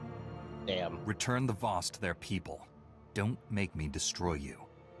 Damn. Return the Voss to their people. Don't make me destroy you.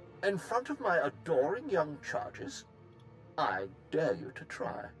 In front of my adoring young charges, I dare you to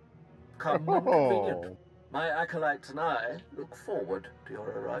try. Come when convenient. My acolytes and I look forward to your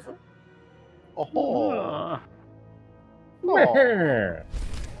arrival. Oh.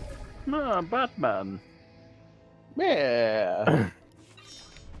 Ah, Batman. Yeah.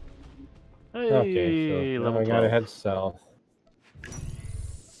 Hey, Okay, so now level we gotta 12. head south.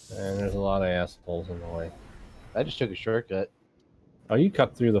 And there's a lot of assholes in the way. I just took a shortcut. Oh, you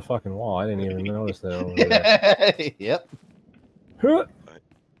cut through the fucking wall. I didn't even notice that over there. Yep. Huh.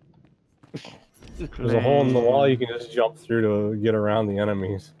 There's a hole in the wall you can just jump through to get around the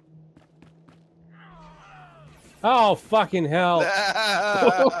enemies. Oh, fucking hell.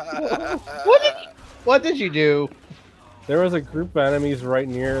 What did you do? There was a group of enemies right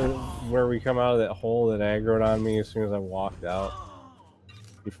near where we come out of that hole that aggroed on me as soon as I walked out.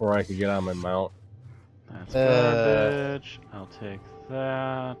 Before I could get on my mount. That's garbage. I'll take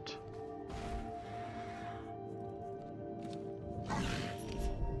that.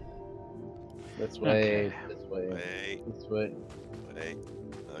 This way, Okay. this way, this way. Wait.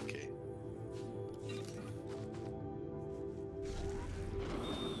 Okay.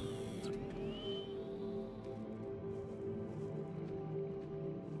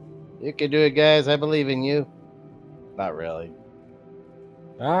 You can do it, guys. I believe in you. Not really.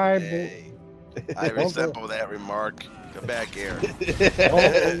 I resemble that remark. Come back here.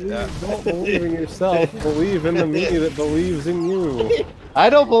 Don't believe in yourself. Believe in the me that believes in you.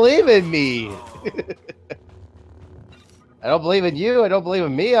 I don't believe in me. I don't believe in you. I don't believe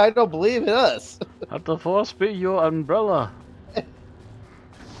in me. I don't believe in us. Let the force be your umbrella.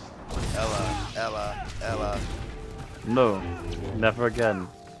 Ella. No, never again.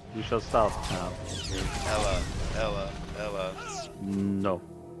 You shall stop now. Ella. No.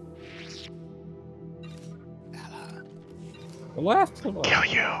 The last of us. Kill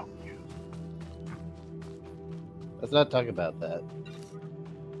you. Let's not talk about that.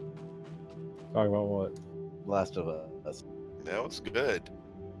 Talk about what? Last of Us. That was good.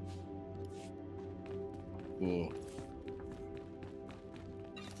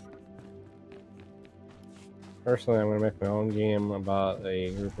 Personally, I'm going to make my own game about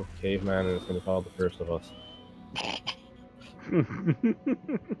a group of cavemen, and it's going to be called The First of Us.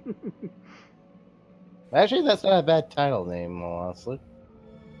 Actually, that's not a bad title name, honestly.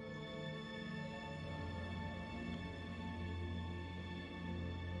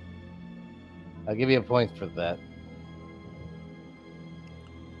 I'll give you a point for that.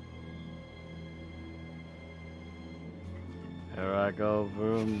 Here I go,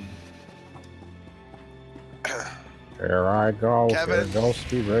 boom. Here I go, Kevin. here goes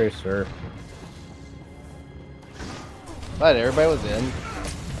Speed Racer. But everybody was in.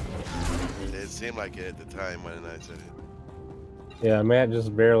 It seemed like it at the time when I said it. Yeah, Matt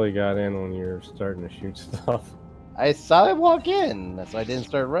just barely got in when you were starting to shoot stuff. I saw him walk in. That's why I didn't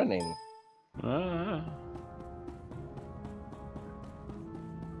start running.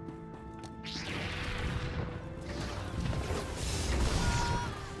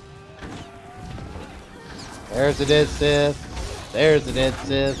 There's the dead Sith. There's the dead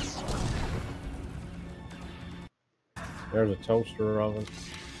Sith. There's a toaster oven.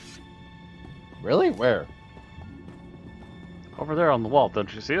 Really? Where? Over there on the wall,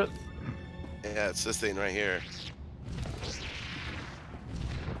 don't you see it? Yeah, it's this thing right here.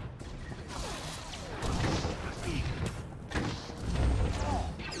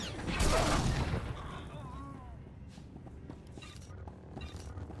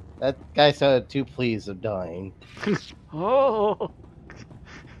 That guy sounded too pleased of dying. Oh.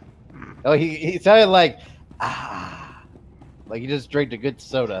 Oh, he sounded like he just drank a good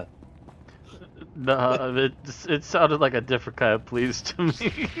soda. No, it sounded like a different kind of please to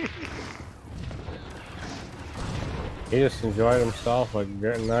me. He just enjoyed himself a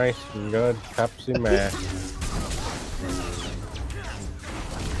nice and good Pepsi Max.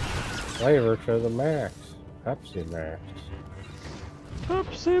 Flavor to the max. Pepsi Max.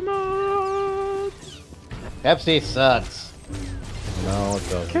 Pepsi Man! Pepsi sucks. No, it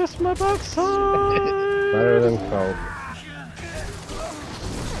doesn't. Kiss my backside! Better than Coke.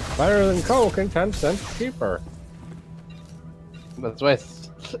 Better than Coke and 10 cents cheaper. That's why.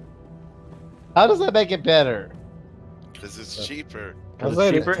 How does that make it better? Because it's cheaper. Because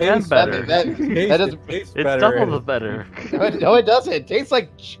it's cheaper and better. It's double the better. No, it doesn't. It tastes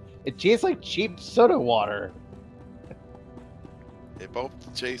like cheap soda water. They both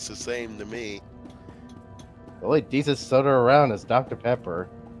taste the same to me. The only decent soda around is Dr. Pepper.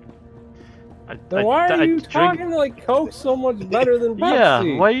 Then why are you talking like Coke's so much better than Pepsi?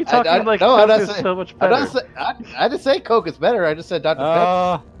 Yeah, why are you talking like no, Coke is so much better? I didn't say Coke is better. I just said Dr.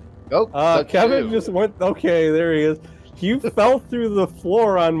 Pepper. Coke. Kevin just went. Okay, there he is. You fell through the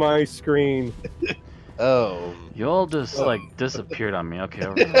floor on my screen. Oh. You all just like disappeared on me. Okay,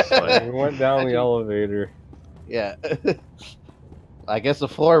 over this way. We went down the elevator. Yeah. I guess the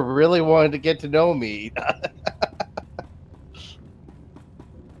floor really wanted to get to know me.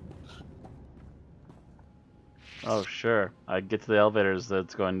 Oh, sure. I get to the elevators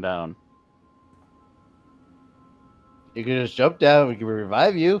that's going down. You can just jump down. We can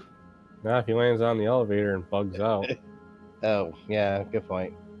revive you. Nah, if he lands on the elevator and bugs out. Oh, yeah, good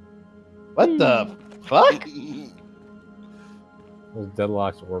point. What the fuck? It was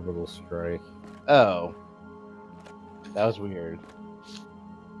Deadlock's orbital strike. Oh. That was weird.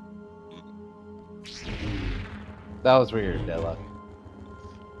 That was weird, Deadlock.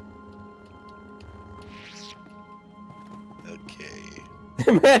 Okay.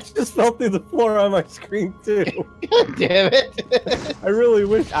 Matt just fell through the floor on my screen too. God damn it! I really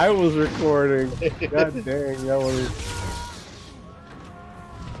wish I was recording. God dang, that was.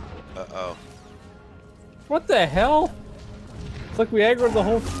 Uh-oh. What the hell? It's like we aggroed the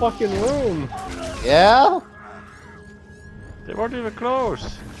whole fucking room. Yeah? They weren't even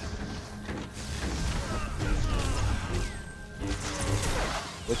close.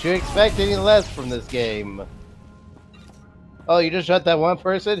 Would you expect any less from this game? Oh, you just shot that one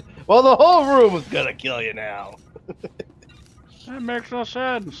person? Well, the whole room is gonna kill you now. That makes no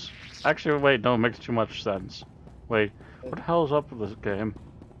sense. Actually, wait, no, it makes too much sense. Wait, what the hell is up with this game?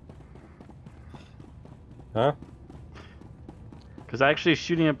 Huh? Because actually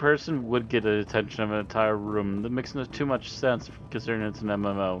shooting a person would get the attention of an entire room. That makes no too much sense considering it's an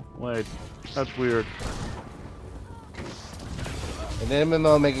MMO. Wait, that's weird. An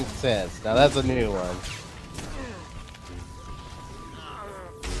MMO making sense. Now that's a new one.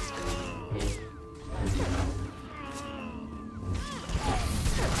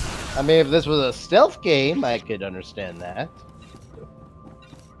 I mean, if this was a stealth game, I could understand that.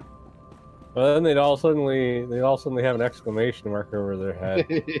 But then they'd all suddenly have an exclamation mark over their head,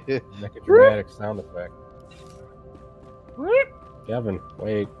 make a dramatic sound effect. Kevin,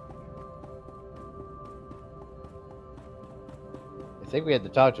 wait. I think we had to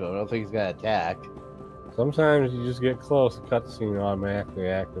talk to him. I don't think he's gonna attack. Sometimes you just get close, the cutscene automatically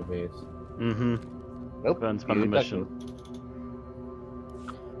activates. Mm-hmm. Nope. Depends on the mission.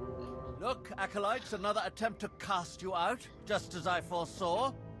 Look, Acolytes, another attempt to cast you out, just as I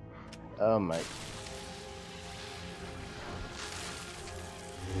foresaw. Oh my.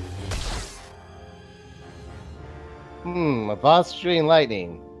 A boss shooting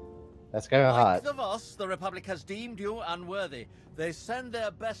lightning. That's kind of hot. Like the Voss, the Republic has deemed you unworthy. They send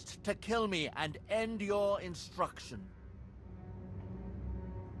their best to kill me and end your instruction.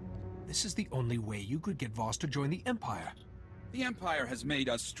 This is the only way you could get Voss to join the Empire. The Empire has made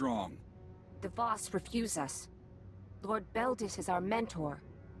us strong. The Voss refuse us. Lord Beldis is our mentor.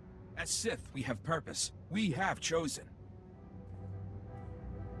 As Sith, we have purpose. We have chosen.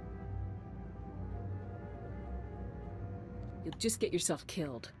 You'll just get yourself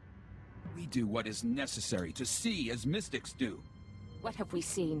killed. We do what is necessary to see as mystics do. What have we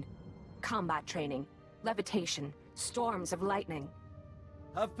seen? Combat training, levitation, storms of lightning.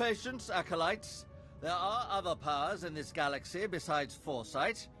 Have patience, Acolytes. There are other powers in this galaxy besides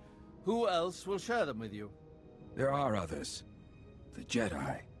foresight. Who else will share them with you? There are others. The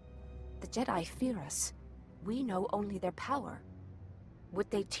Jedi. The Jedi fear us. We know only their power. Would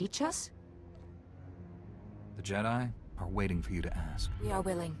they teach us? The Jedi are waiting for you to ask. We are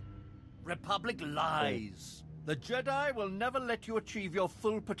willing. Republic lies. The Jedi will never let you achieve your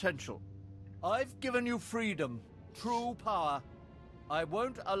full potential. I've given you freedom, true power. I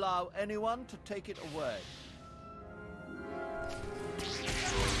won't allow anyone to take it away.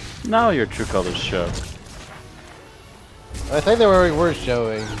 Now your true colors show. I think they were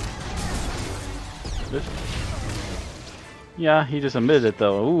showing. Yeah, he just admitted it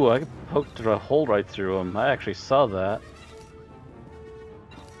though. Ooh, I poked a hole right through him. I actually saw that.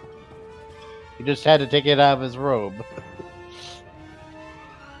 He just had to take it out of his robe.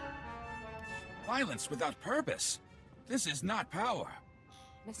 Violence without purpose. This is not power.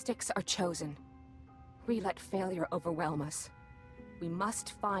 Mystics are chosen. We let failure overwhelm us. We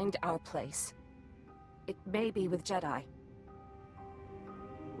must find our place. It may be with Jedi.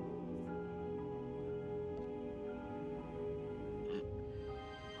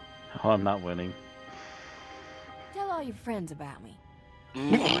 Oh, I'm not winning. Tell all your friends about me.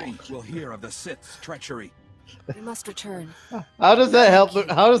 We will hear of the Sith's treachery. We must return. How does that help?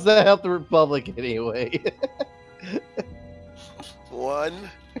 How does that help the Republic anyway? One,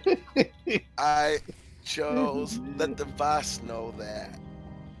 I chose let the Voss know that.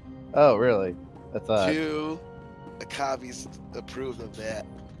 Oh, really? That's odd. Two, Akavi's approved of that.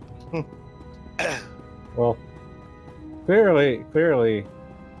 Well, clearly,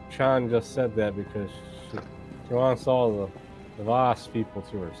 Chan just said that because she wants all the Voss people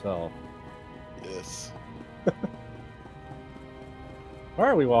to herself. Yes. Why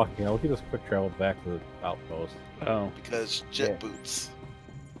are we walking out? We can just quick travel back to the outpost. Oh. Because jet boots.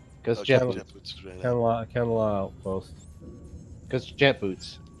 Because jet boots. Kenla outpost. Because jet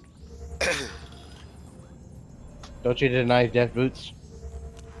boots. Don't you deny jet boots?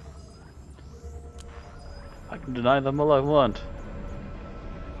 I can deny them all I want.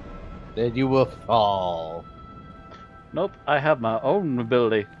 Then you will fall. Nope, I have my own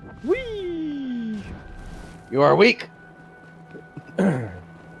ability. Whee! You are weak. What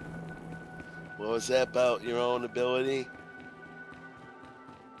was that about your own ability?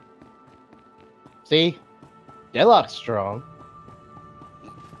 See? Deadlock's strong.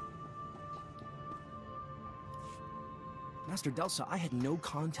 Master Delsa, I had no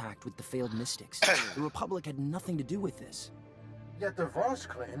contact with the failed mystics. The Republic had nothing to do with this. Yet the Voss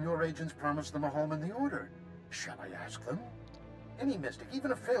claim your agents promised them a home in the Order. Shall I ask them? Any mystic,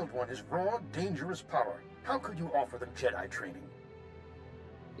 even a failed one, is raw, dangerous power. How could you offer them Jedi training?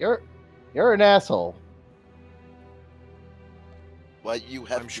 You're an asshole. What you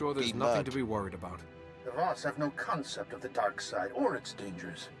have I'm sure there's nothing to be worried about. The Voss have no concept of the dark side or its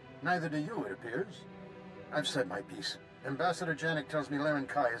dangers. Neither do you, it appears. I've said my piece. Ambassador Janik tells me Laren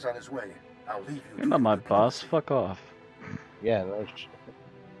Kai is on his way. I'll leave you. You're not my boss. Fuck off. Yeah, no.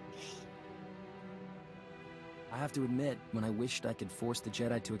 I have to admit, when I wished I could force the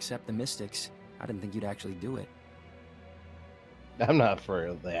Jedi to accept the mystics, I didn't think you'd actually do it. I'm not afraid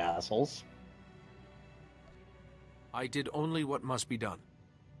of the assholes. I did only what must be done.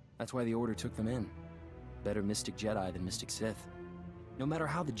 That's why the Order took them in. Better Mystic Jedi than Mystic Sith. No matter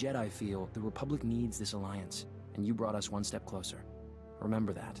how the Jedi feel, the Republic needs this alliance, and you brought us one step closer.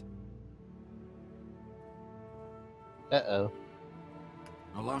 Remember that. Uh-oh.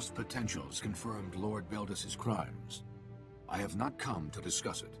 A lost potentials confirmed Lord Beldis's crimes. I have not come to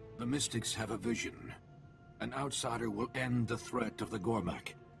discuss it. The Mystics have a vision. An outsider will end the threat of the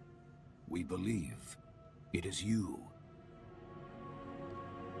Gormak. We believe it is you.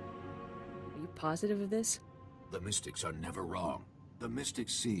 Are you positive of this? The Mystics are never wrong. The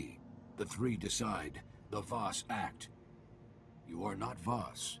Mystics see. The three decide. The Voss act. You are not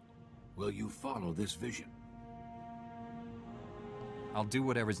Voss. Will you follow this vision? I'll do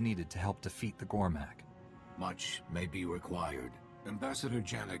whatever's needed to help defeat the Gormak. Much may be required. Ambassador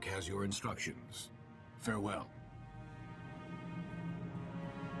Janik has your instructions. Farewell.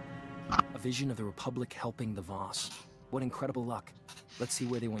 A vision of the Republic helping the Voss. What incredible luck. Let's see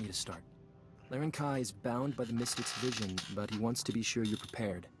where they want you to start. Laren Kai is bound by the Mystic's vision, but he wants to be sure you're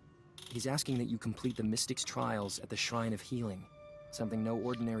prepared. He's asking that you complete the Mystic's trials at the Shrine of Healing, something no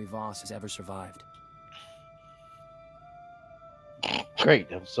ordinary Voss has ever survived.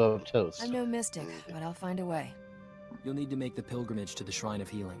 Great, I'm so toast. I'm no mystic, but I'll find a way. You'll need to make the pilgrimage to the Shrine of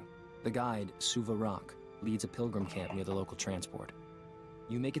Healing. The guide, Suva Rock, leads a pilgrim camp near the local transport.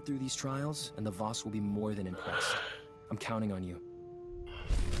 You make it through these trials, and the Voss will be more than impressed. I'm counting on you.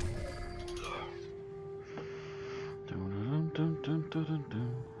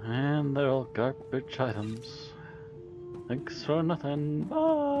 And they're all garbage items. Thanks for nothing.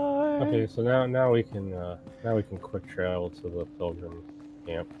 Bye. Okay, so now we can quick travel to the pilgrim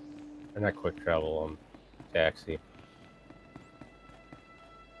camp. Or not quick travel, taxi.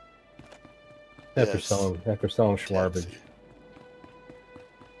 After selling Schwarbage.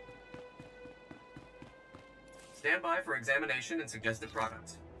 Stand by for examination and suggested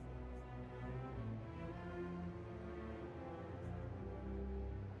products.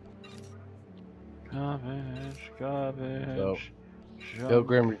 Garbage. So,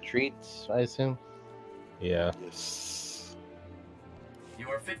 pilgrim retreats, I assume? Yeah. Yes. You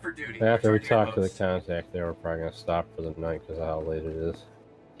are fit for duty. After we talk to the contact there, we're probably going to stop for the night because of how late it is.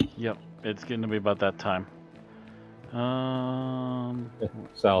 Yep, it's going to be about that time.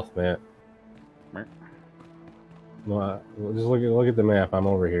 South, Matt. Well, just look at the map. I'm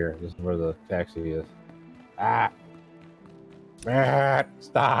over here. This is where the taxi is. Ah! Matt,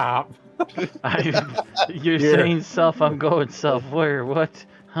 stop! You're saying south, I'm going south. Where? What?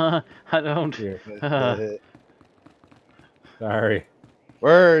 Huh? I don't. Sorry.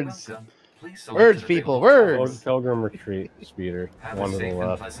 Words. Words, people. Words. Pilgrim retreat speeder. One to the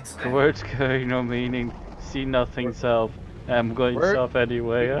left. Words carry no meaning. See nothing south. I'm going south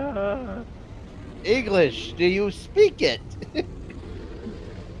anyway. English. Do you speak it?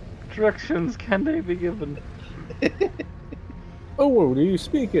 Directions can they be given? Oh, do you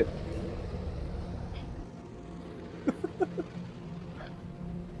speak it?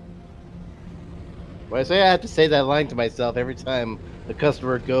 When I say I have to say that line to myself every time the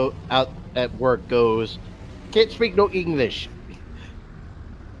customer go out at work goes, can't speak no English.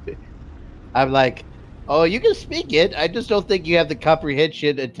 I'm like, oh, you can speak it. I just don't think you have the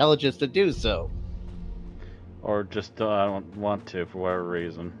comprehension intelligence to do so. Or just I don't want to for whatever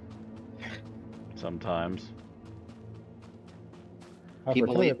reason. Sometimes. I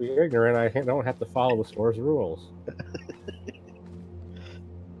pretend to be ignorant. I don't have to follow the store's rules.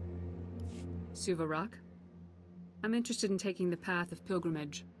 Suva Rock? I'm interested in taking the path of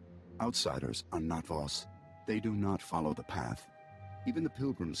pilgrimage. Outsiders are not Voss. They do not follow the path. Even the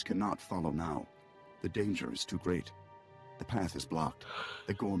pilgrims cannot follow now. The danger is too great. The path is blocked.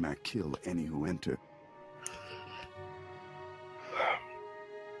 The Gormak kill any who enter.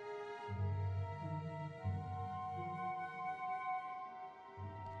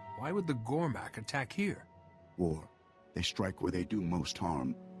 Why would the Gormak attack here? War. They strike where they do most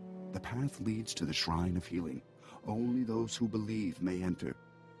harm. The path leads to the Shrine of Healing. Only those who believe may enter.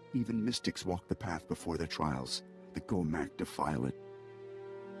 Even mystics walk the path before their trials. The Gormak defile it.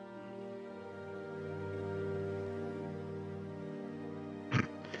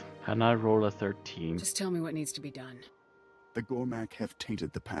 And I roll a 13. Just tell me what needs to be done. The Gormak have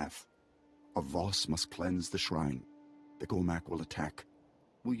tainted the path. A Voss must cleanse the shrine. The Gormak will attack.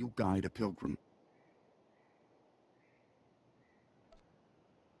 Will you guide a pilgrim?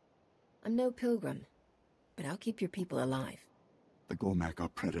 I'm no pilgrim, but I'll keep your people alive. The Gormak are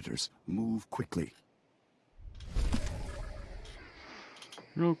predators. Move quickly.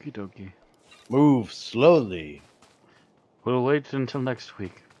 Okie dokie. Move slowly. We'll wait until next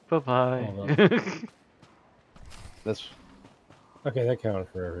week. Bye-bye. That's... Okay, that counted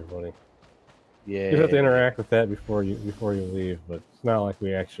for everybody. Yeah. You have to interact with that before you leave, but it's not like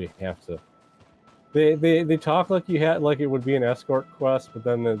we actually have to. They talk like you had like it would be an escort quest, but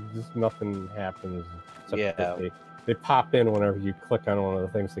then just nothing happens. Except that they pop in whenever you click on one of the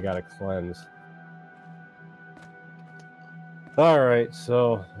things they gotta cleanse. All right,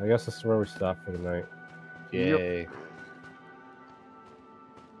 so I guess this is where we stop for the night. Yay. Yep.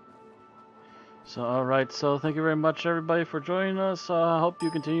 So, alright, so thank you very much, everybody, for joining us. I hope you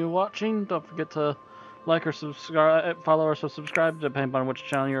continue watching. Don't forget to like or subscribe, follow or subscribe, depending on which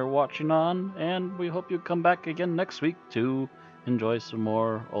channel you're watching on. And we hope you come back again next week to enjoy some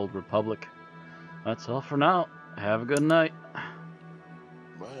more Old Republic. That's all for now. Have a good night.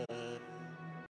 Bye.